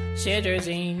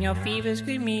 Cetirizine, your fever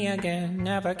scream me again.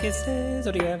 Never kisses,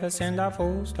 or do you ever send a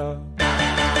full stop?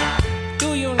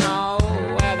 Do you know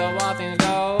where the wild things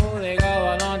go? They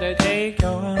go along to take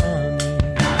your honey.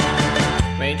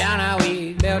 Way down how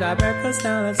we build our breakfast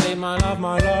down and say my love,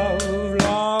 love,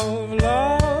 love.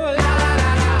 La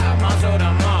la la, muscle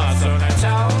to muscle, to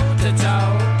toe to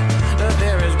toe. The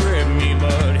fear has gripped me,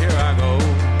 but here I go.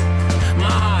 My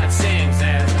heart sings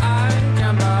as I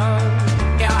jump up.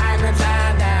 Your hand grips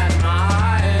hand as my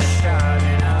heart is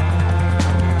shutting up.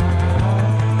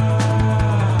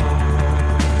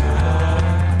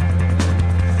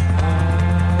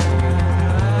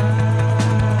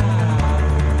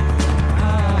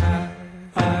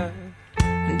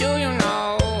 Do you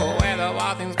know where the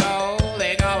wild things go?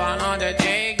 They go on to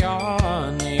take your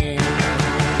honey.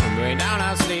 Bring down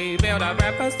our sleep, build our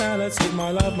breakfast, now let's sleep, my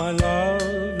love, love,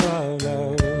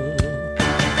 love.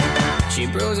 She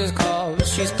bruises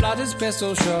calls, she splutters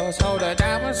pistol shots. Hold her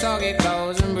down with soggy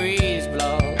clothes and breeze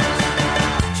blows.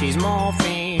 She's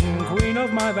morphine, queen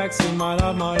of my vaccine, my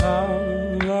love, love,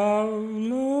 love.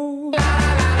 La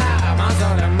la la,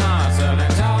 muscle to muscle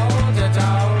and toe to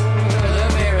toe. The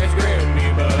fear has gripped me,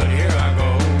 but here I go.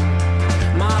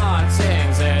 My heart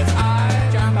sings as I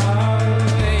jump up.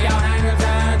 Your hand grips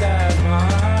hand as my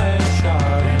eyes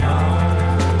shutting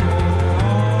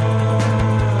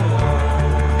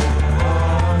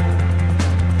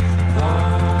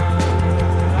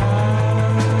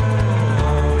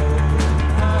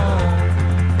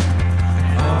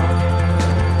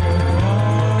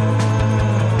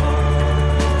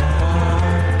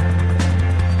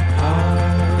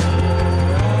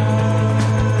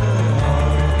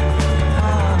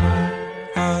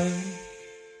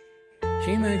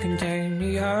She may contain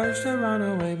the urge to run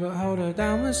away, but hold her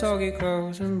down with soggy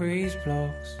clothes and breeze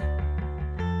blocks.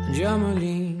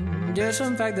 Germaline,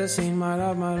 disinfect the scene, my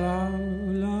love, love,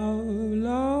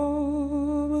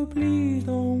 love. But please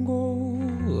don't go,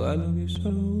 I love you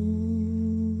so,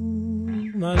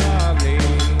 my lovely.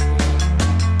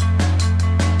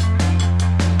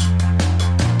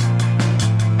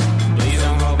 Please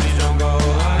don't go,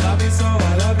 I love you so,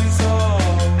 I love you so.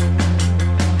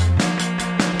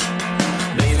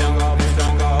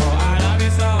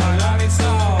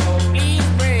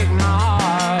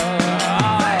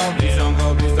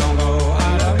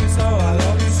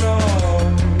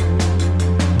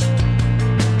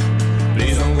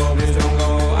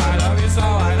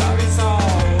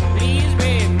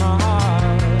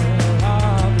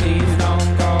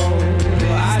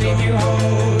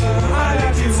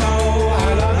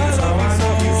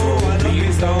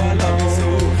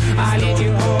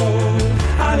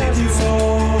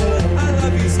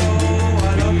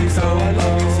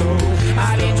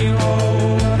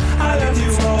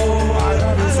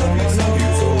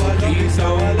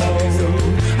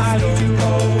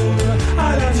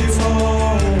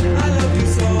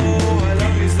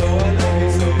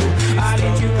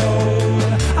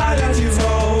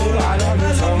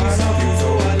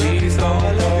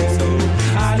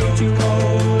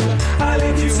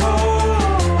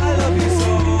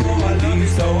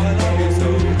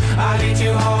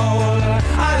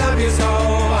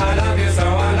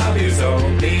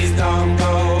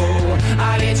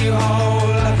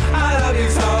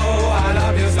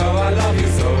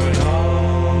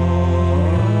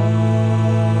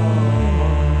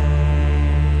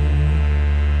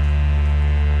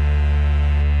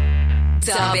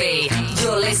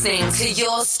 To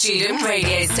your student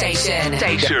radio station.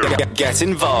 Get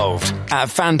involved at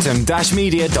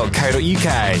phantom-media.co.uk.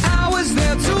 I was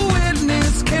there to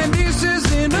witness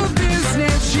Candice's inner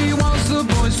business. She wants the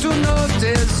boys to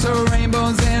notice her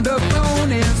rainbows and her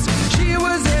bonus. She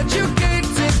was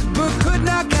educated but could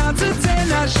not count to 10.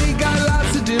 Now she got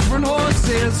lots of different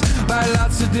horses by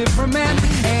lots of different men.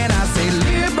 And I say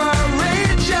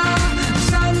liberate your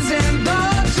sons and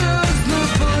daughters. The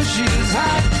bush is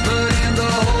hot, but in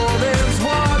the hole there's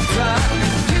water.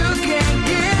 You can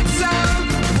get some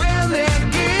when they're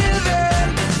given.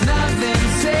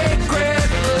 Nothing's sacred,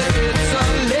 but it's a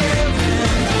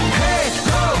living. Hey,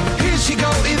 ho, here she go.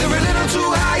 Either a little too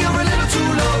high or a little too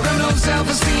low. Got no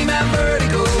self-esteem.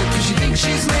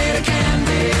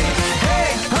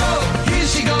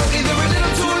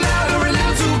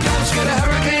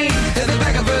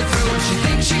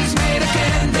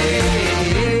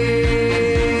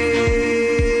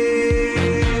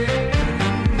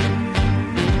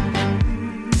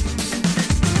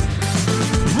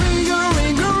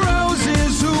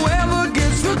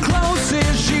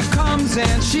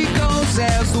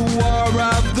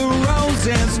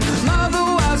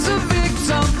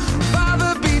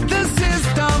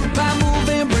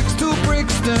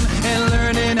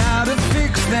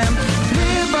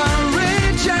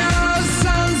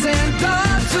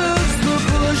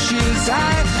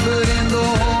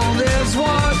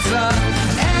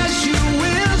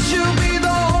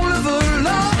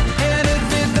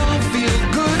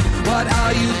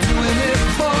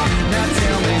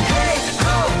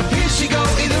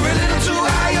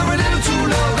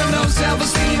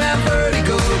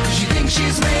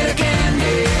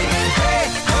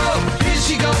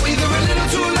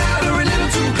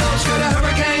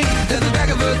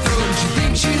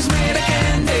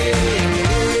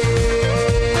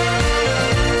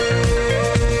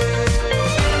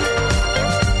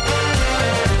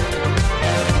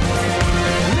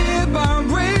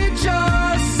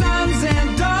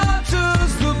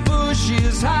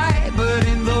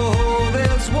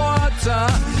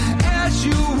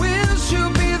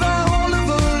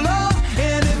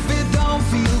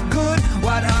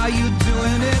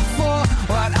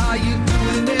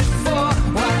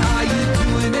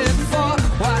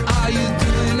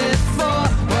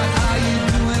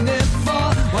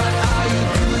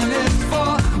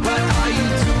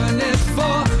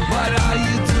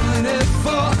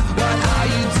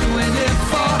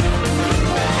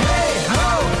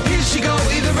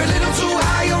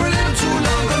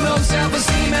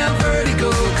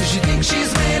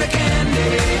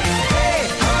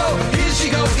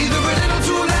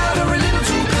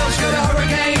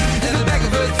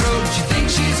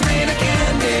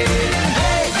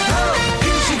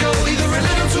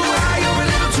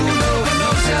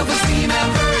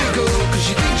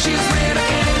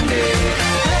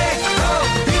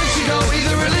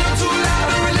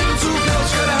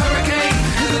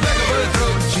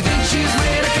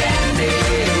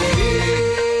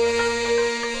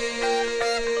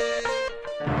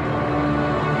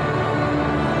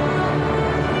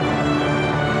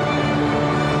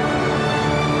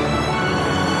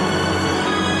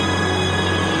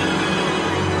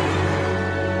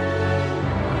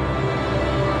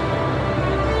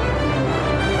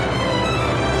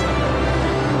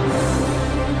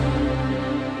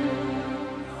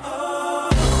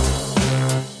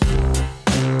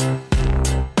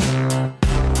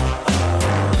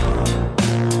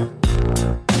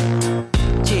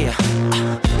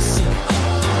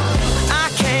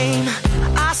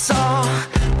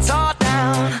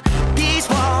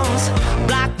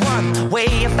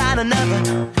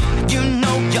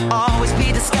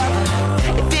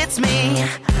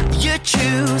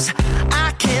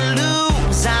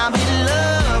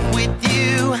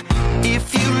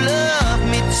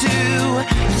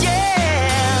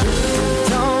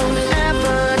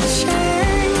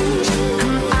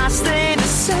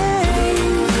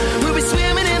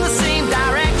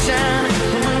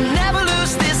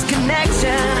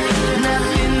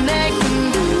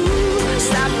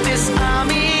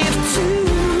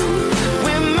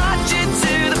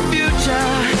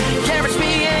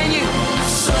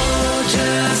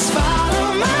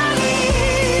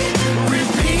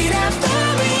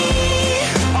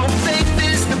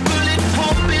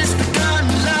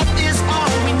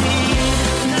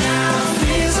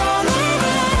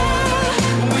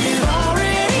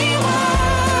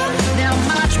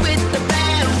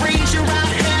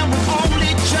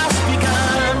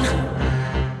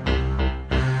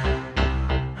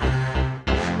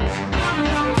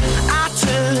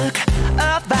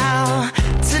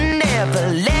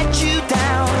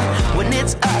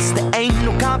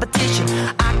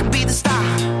 I could be the star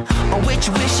on which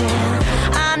you're wishing.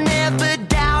 I never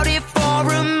doubted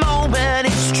for a moment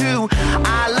it's true.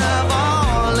 I love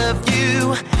all of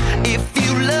you if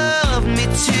you love me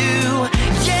too.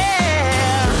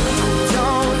 Yeah,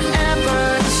 don't ever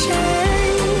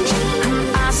change.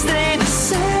 I stay the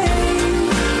same.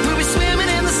 We'll be swimming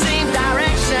in the same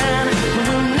direction.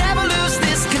 We'll never lose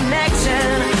this connection.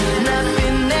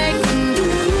 Nothing they can do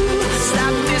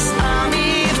stop this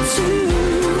army of two.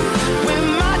 We're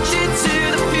marching to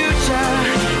the future.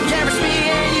 Yeah, it's me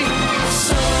and you.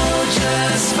 So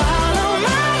just follow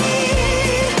my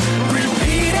lead.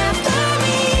 Repeat after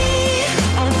me.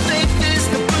 On faith is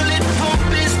the bullet, hope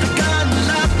is the gun,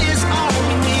 love is all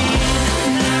we need.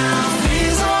 Now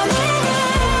is on the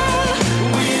run.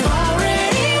 We've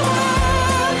already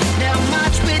won. Now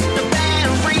march with the band,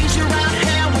 raise your right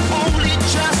hand. We've only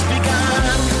just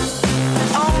begun.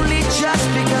 Only just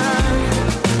begun.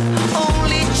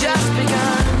 Only just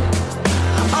begun.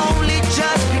 Only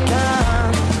just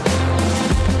begun.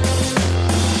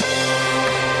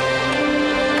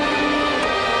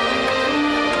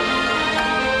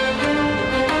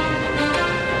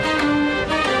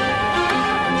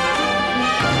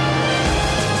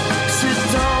 So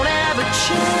don't ever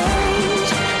change.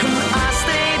 I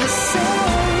stay the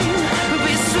same. We'll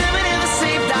be swimming in the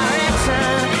same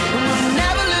direction. We'll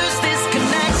never lose this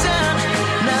connection.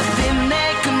 Nothing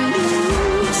they can do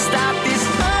stop this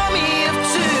army of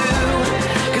two.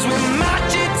 'Cause we're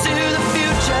marching to the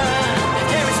future.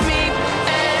 Here is me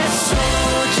and so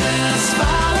just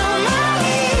follow my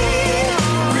lead.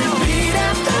 Repeat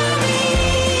after me.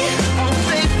 On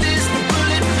faith is the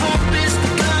bullet, hope is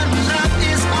the gun, love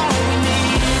is all we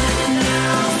need.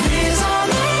 Now is on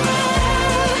the run.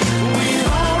 We've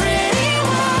already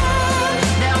won.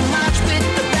 Now march with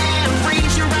the band,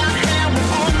 raise your right hand.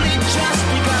 We've only just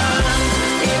begun.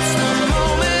 It's the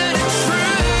moment of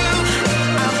truth.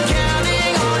 I'm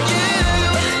counting on you.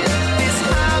 This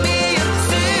army of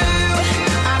two.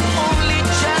 I've only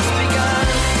just begun.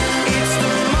 It's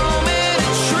the moment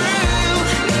of truth.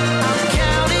 I'm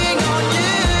counting on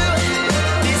you.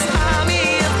 This army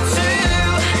of two.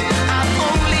 I've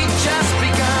only just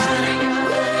begun.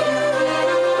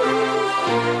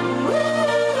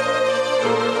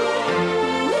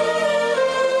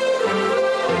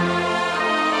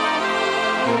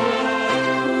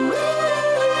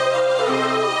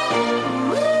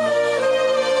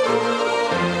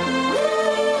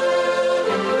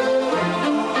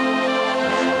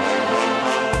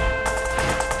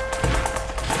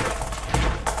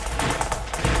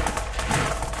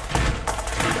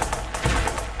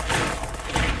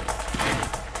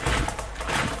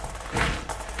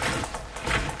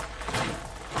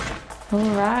 All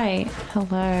right,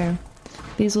 hello.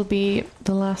 These will be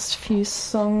the last few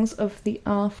songs of the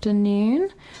afternoon.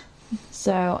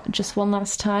 So, just one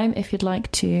last time, if you'd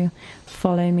like to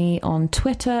follow me on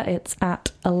Twitter, it's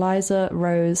at Eliza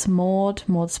Rose Maud,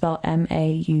 Maud spelled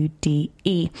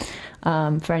M-A-U-D-E,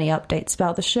 for any updates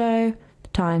about the show, the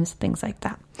times, things like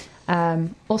that.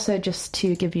 Also, just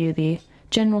to give you the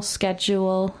general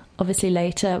schedule, obviously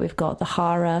later we've got the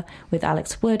Hara with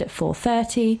Alex Wood at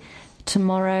 4:30.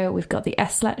 Tomorrow we've got the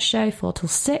SLET show 4 till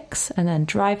 6, and then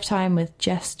Drive Time with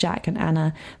Jess, Jack and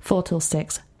Anna 4 till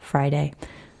 6 Friday.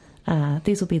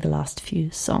 These will be the last few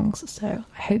songs, so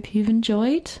I hope you've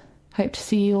enjoyed. Hope to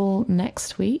see you all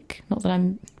next week. Not that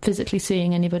I'm physically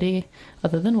seeing anybody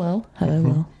other than Will. Hello,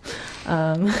 Will.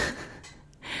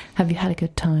 Have you had a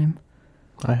good time?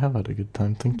 I have had a good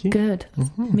time, thank you. Good.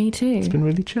 Me too. It's been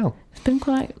really chill. It's been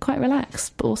quite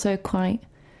relaxed, but also quite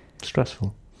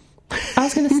stressful. I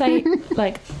was going to say,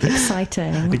 like,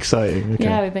 exciting. Exciting, okay.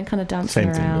 Yeah, we've been kind of dancing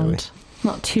Same thing, around. really.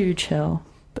 Not too chill,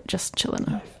 but just chill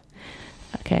enough.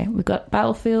 Okay, we've got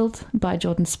Battlefield by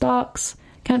Jordan Sparks,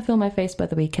 Can't Feel My Face by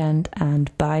The Weeknd,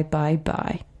 and Bye Bye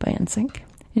Bye by NSYNC.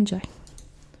 Enjoy.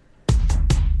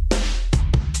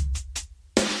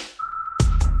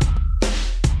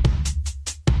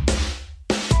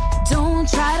 Don't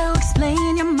try to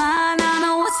explain your mind, I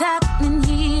know what's happening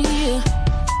here.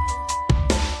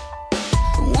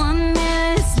 One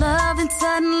minute it's love and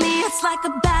suddenly it's like a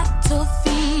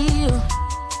battlefield.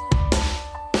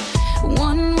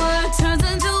 One word turns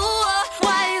into a war.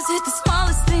 Why is it the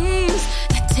smallest things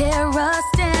that tear us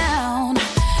down?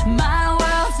 My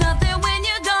world's nothing when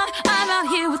you're gone. I'm out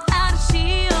here without a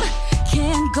shield,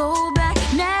 can't go back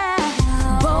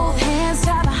now. Both hands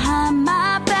tied behind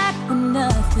my back with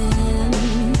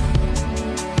nothing.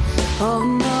 Oh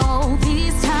no,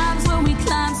 these times when we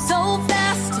climb so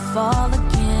fast to fall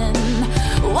again.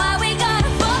 Why we gotta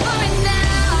fall for it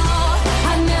now? I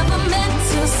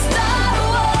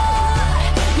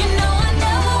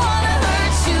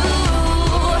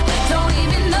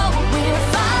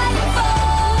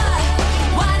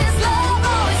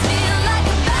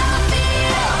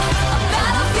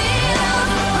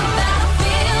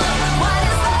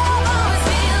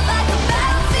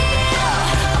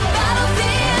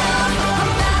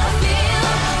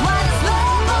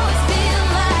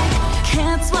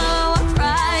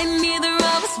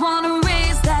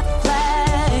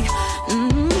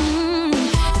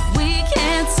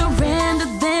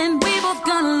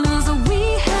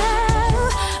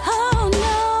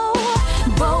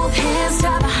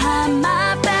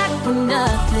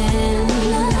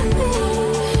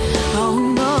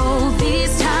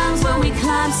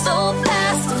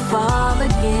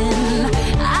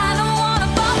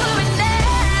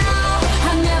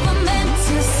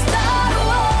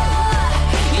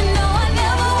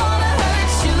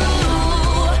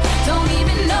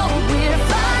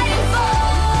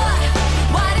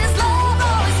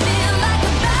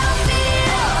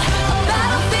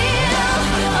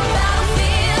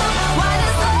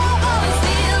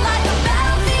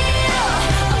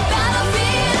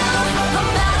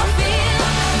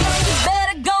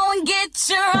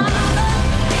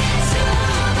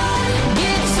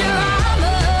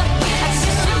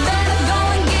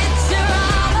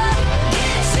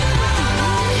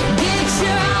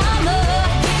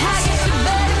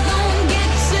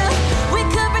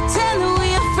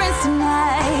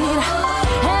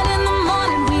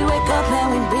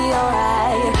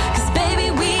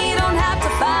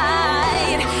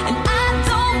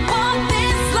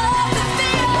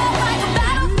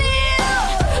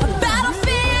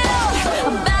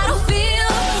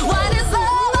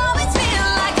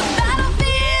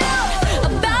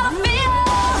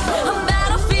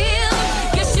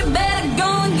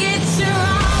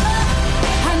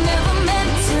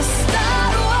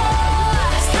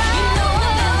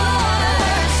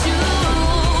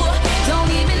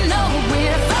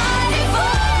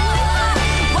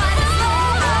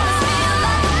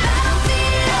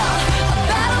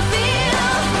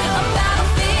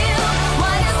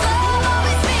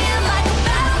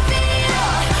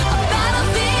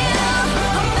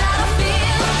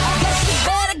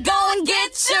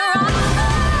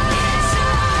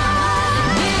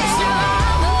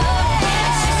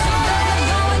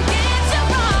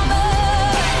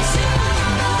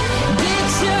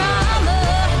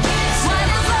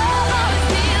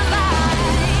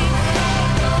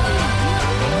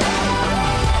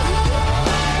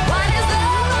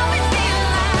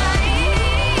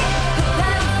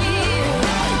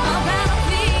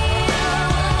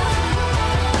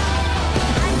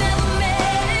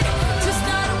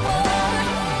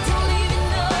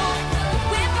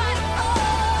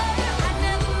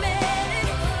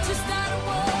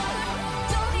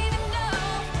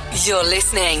You're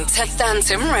listening to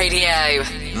Phantom Radio.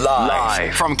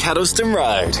 Live from Kettleston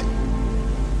Road.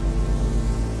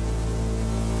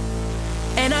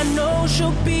 And I know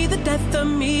she'll be the death of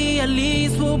me, at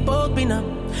least we'll both be numb.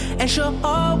 And she'll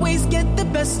always get the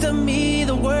best of me,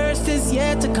 the worst is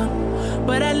yet to come.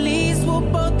 But at least we'll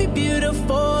both be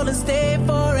beautiful and stay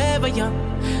forever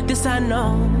young. This I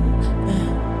know,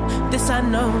 this I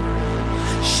know.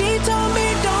 She told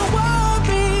me don't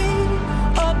worry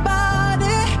about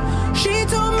it. She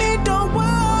told me don't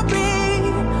worry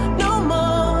no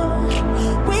more.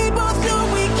 We both know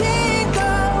we can't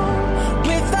go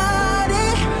without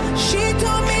it. She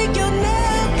told me you'll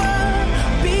never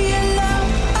be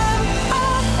alone.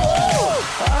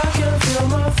 I can feel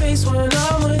my face when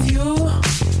I'm with you,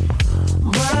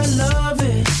 but I love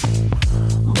it,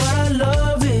 but I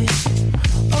love it.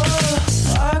 Oh,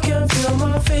 I can feel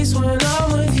my face when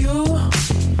I'm with you,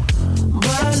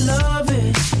 but I love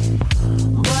it,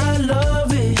 but I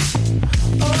love it.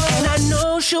 Oh, and I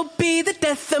know she'll be the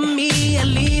death of me, at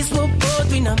least we'll both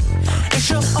be numb. And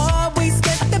she'll always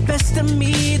get the best of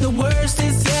me, the worst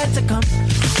is yet to come.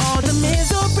 All the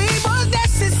misery was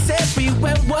necessary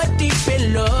when we're deep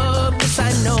in love. This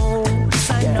I know, this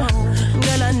I know,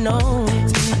 girl I know.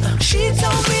 She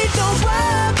told me don't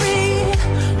worry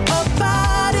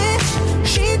about it.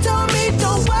 She told me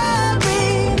don't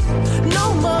worry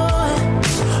no more.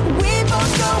 We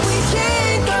both know we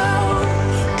can't go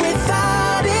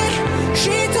without it.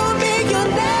 She told me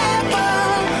you'll never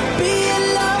be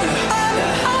alone.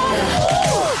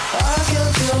 I can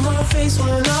feel my face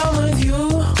when I'm with you,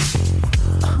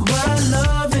 but I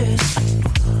love it,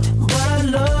 but I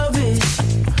love it.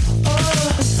 Oh,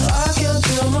 I can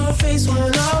feel my face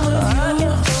when I'm with you,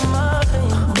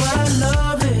 but I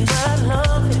love it, but I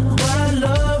love it, but I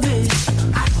love it.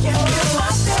 I can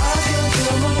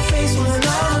feel my face when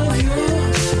I'm with you,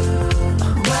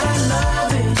 but I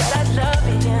love it, but I love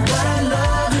it, but I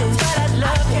love it, but I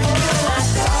love it.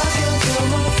 I can feel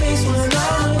my face when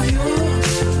I'm with you,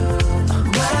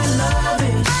 but I love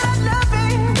it, but I love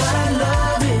it, but I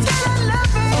love it, but I love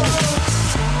it.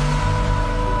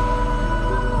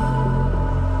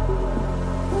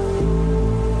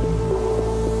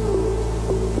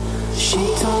 She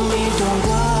told me don't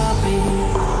worry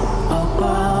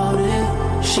about it.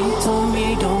 She told me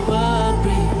don't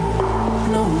worry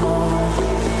no more.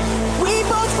 We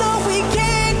both know we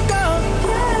can't go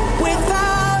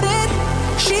without it.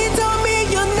 She told me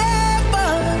you'll never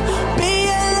be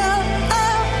alone.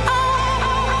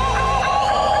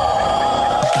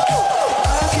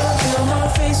 I can feel my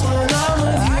face when I'm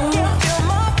with you. I can feel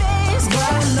my face, but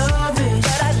I love it,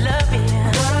 but I love it,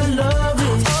 but I love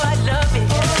it. Oh, I love it.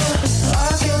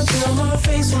 I can feel my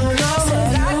face when I'm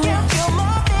with you. I can feel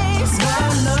my face, but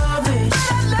I love it,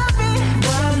 but I love it,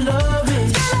 but I love it,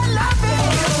 but I love it.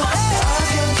 I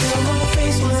can feel my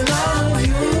face when I'm with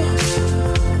you,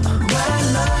 but I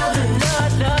love it, but I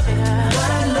love it, but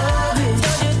I love it.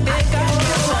 Don't you think I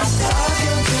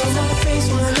can feel my face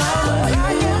when I'm with you?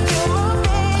 I can feel my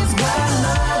face, but I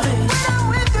love it, when I'm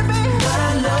with you, baby, but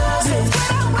I love it,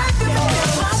 when I'm with you,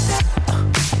 baby.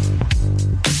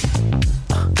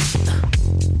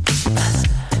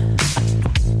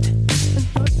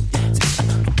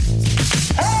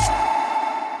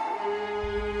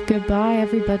 Goodbye,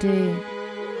 everybody.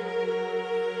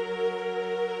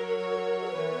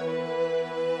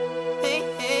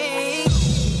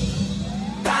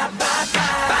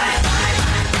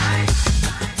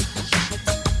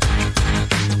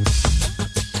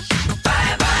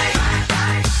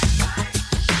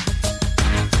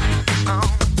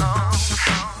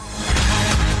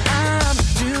 I'm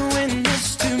doing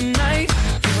this tonight.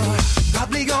 You're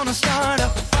probably gonna start a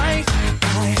fight.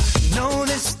 I know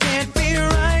this can't be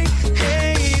right.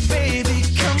 Hey, baby,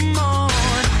 come on.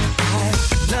 I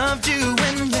loved you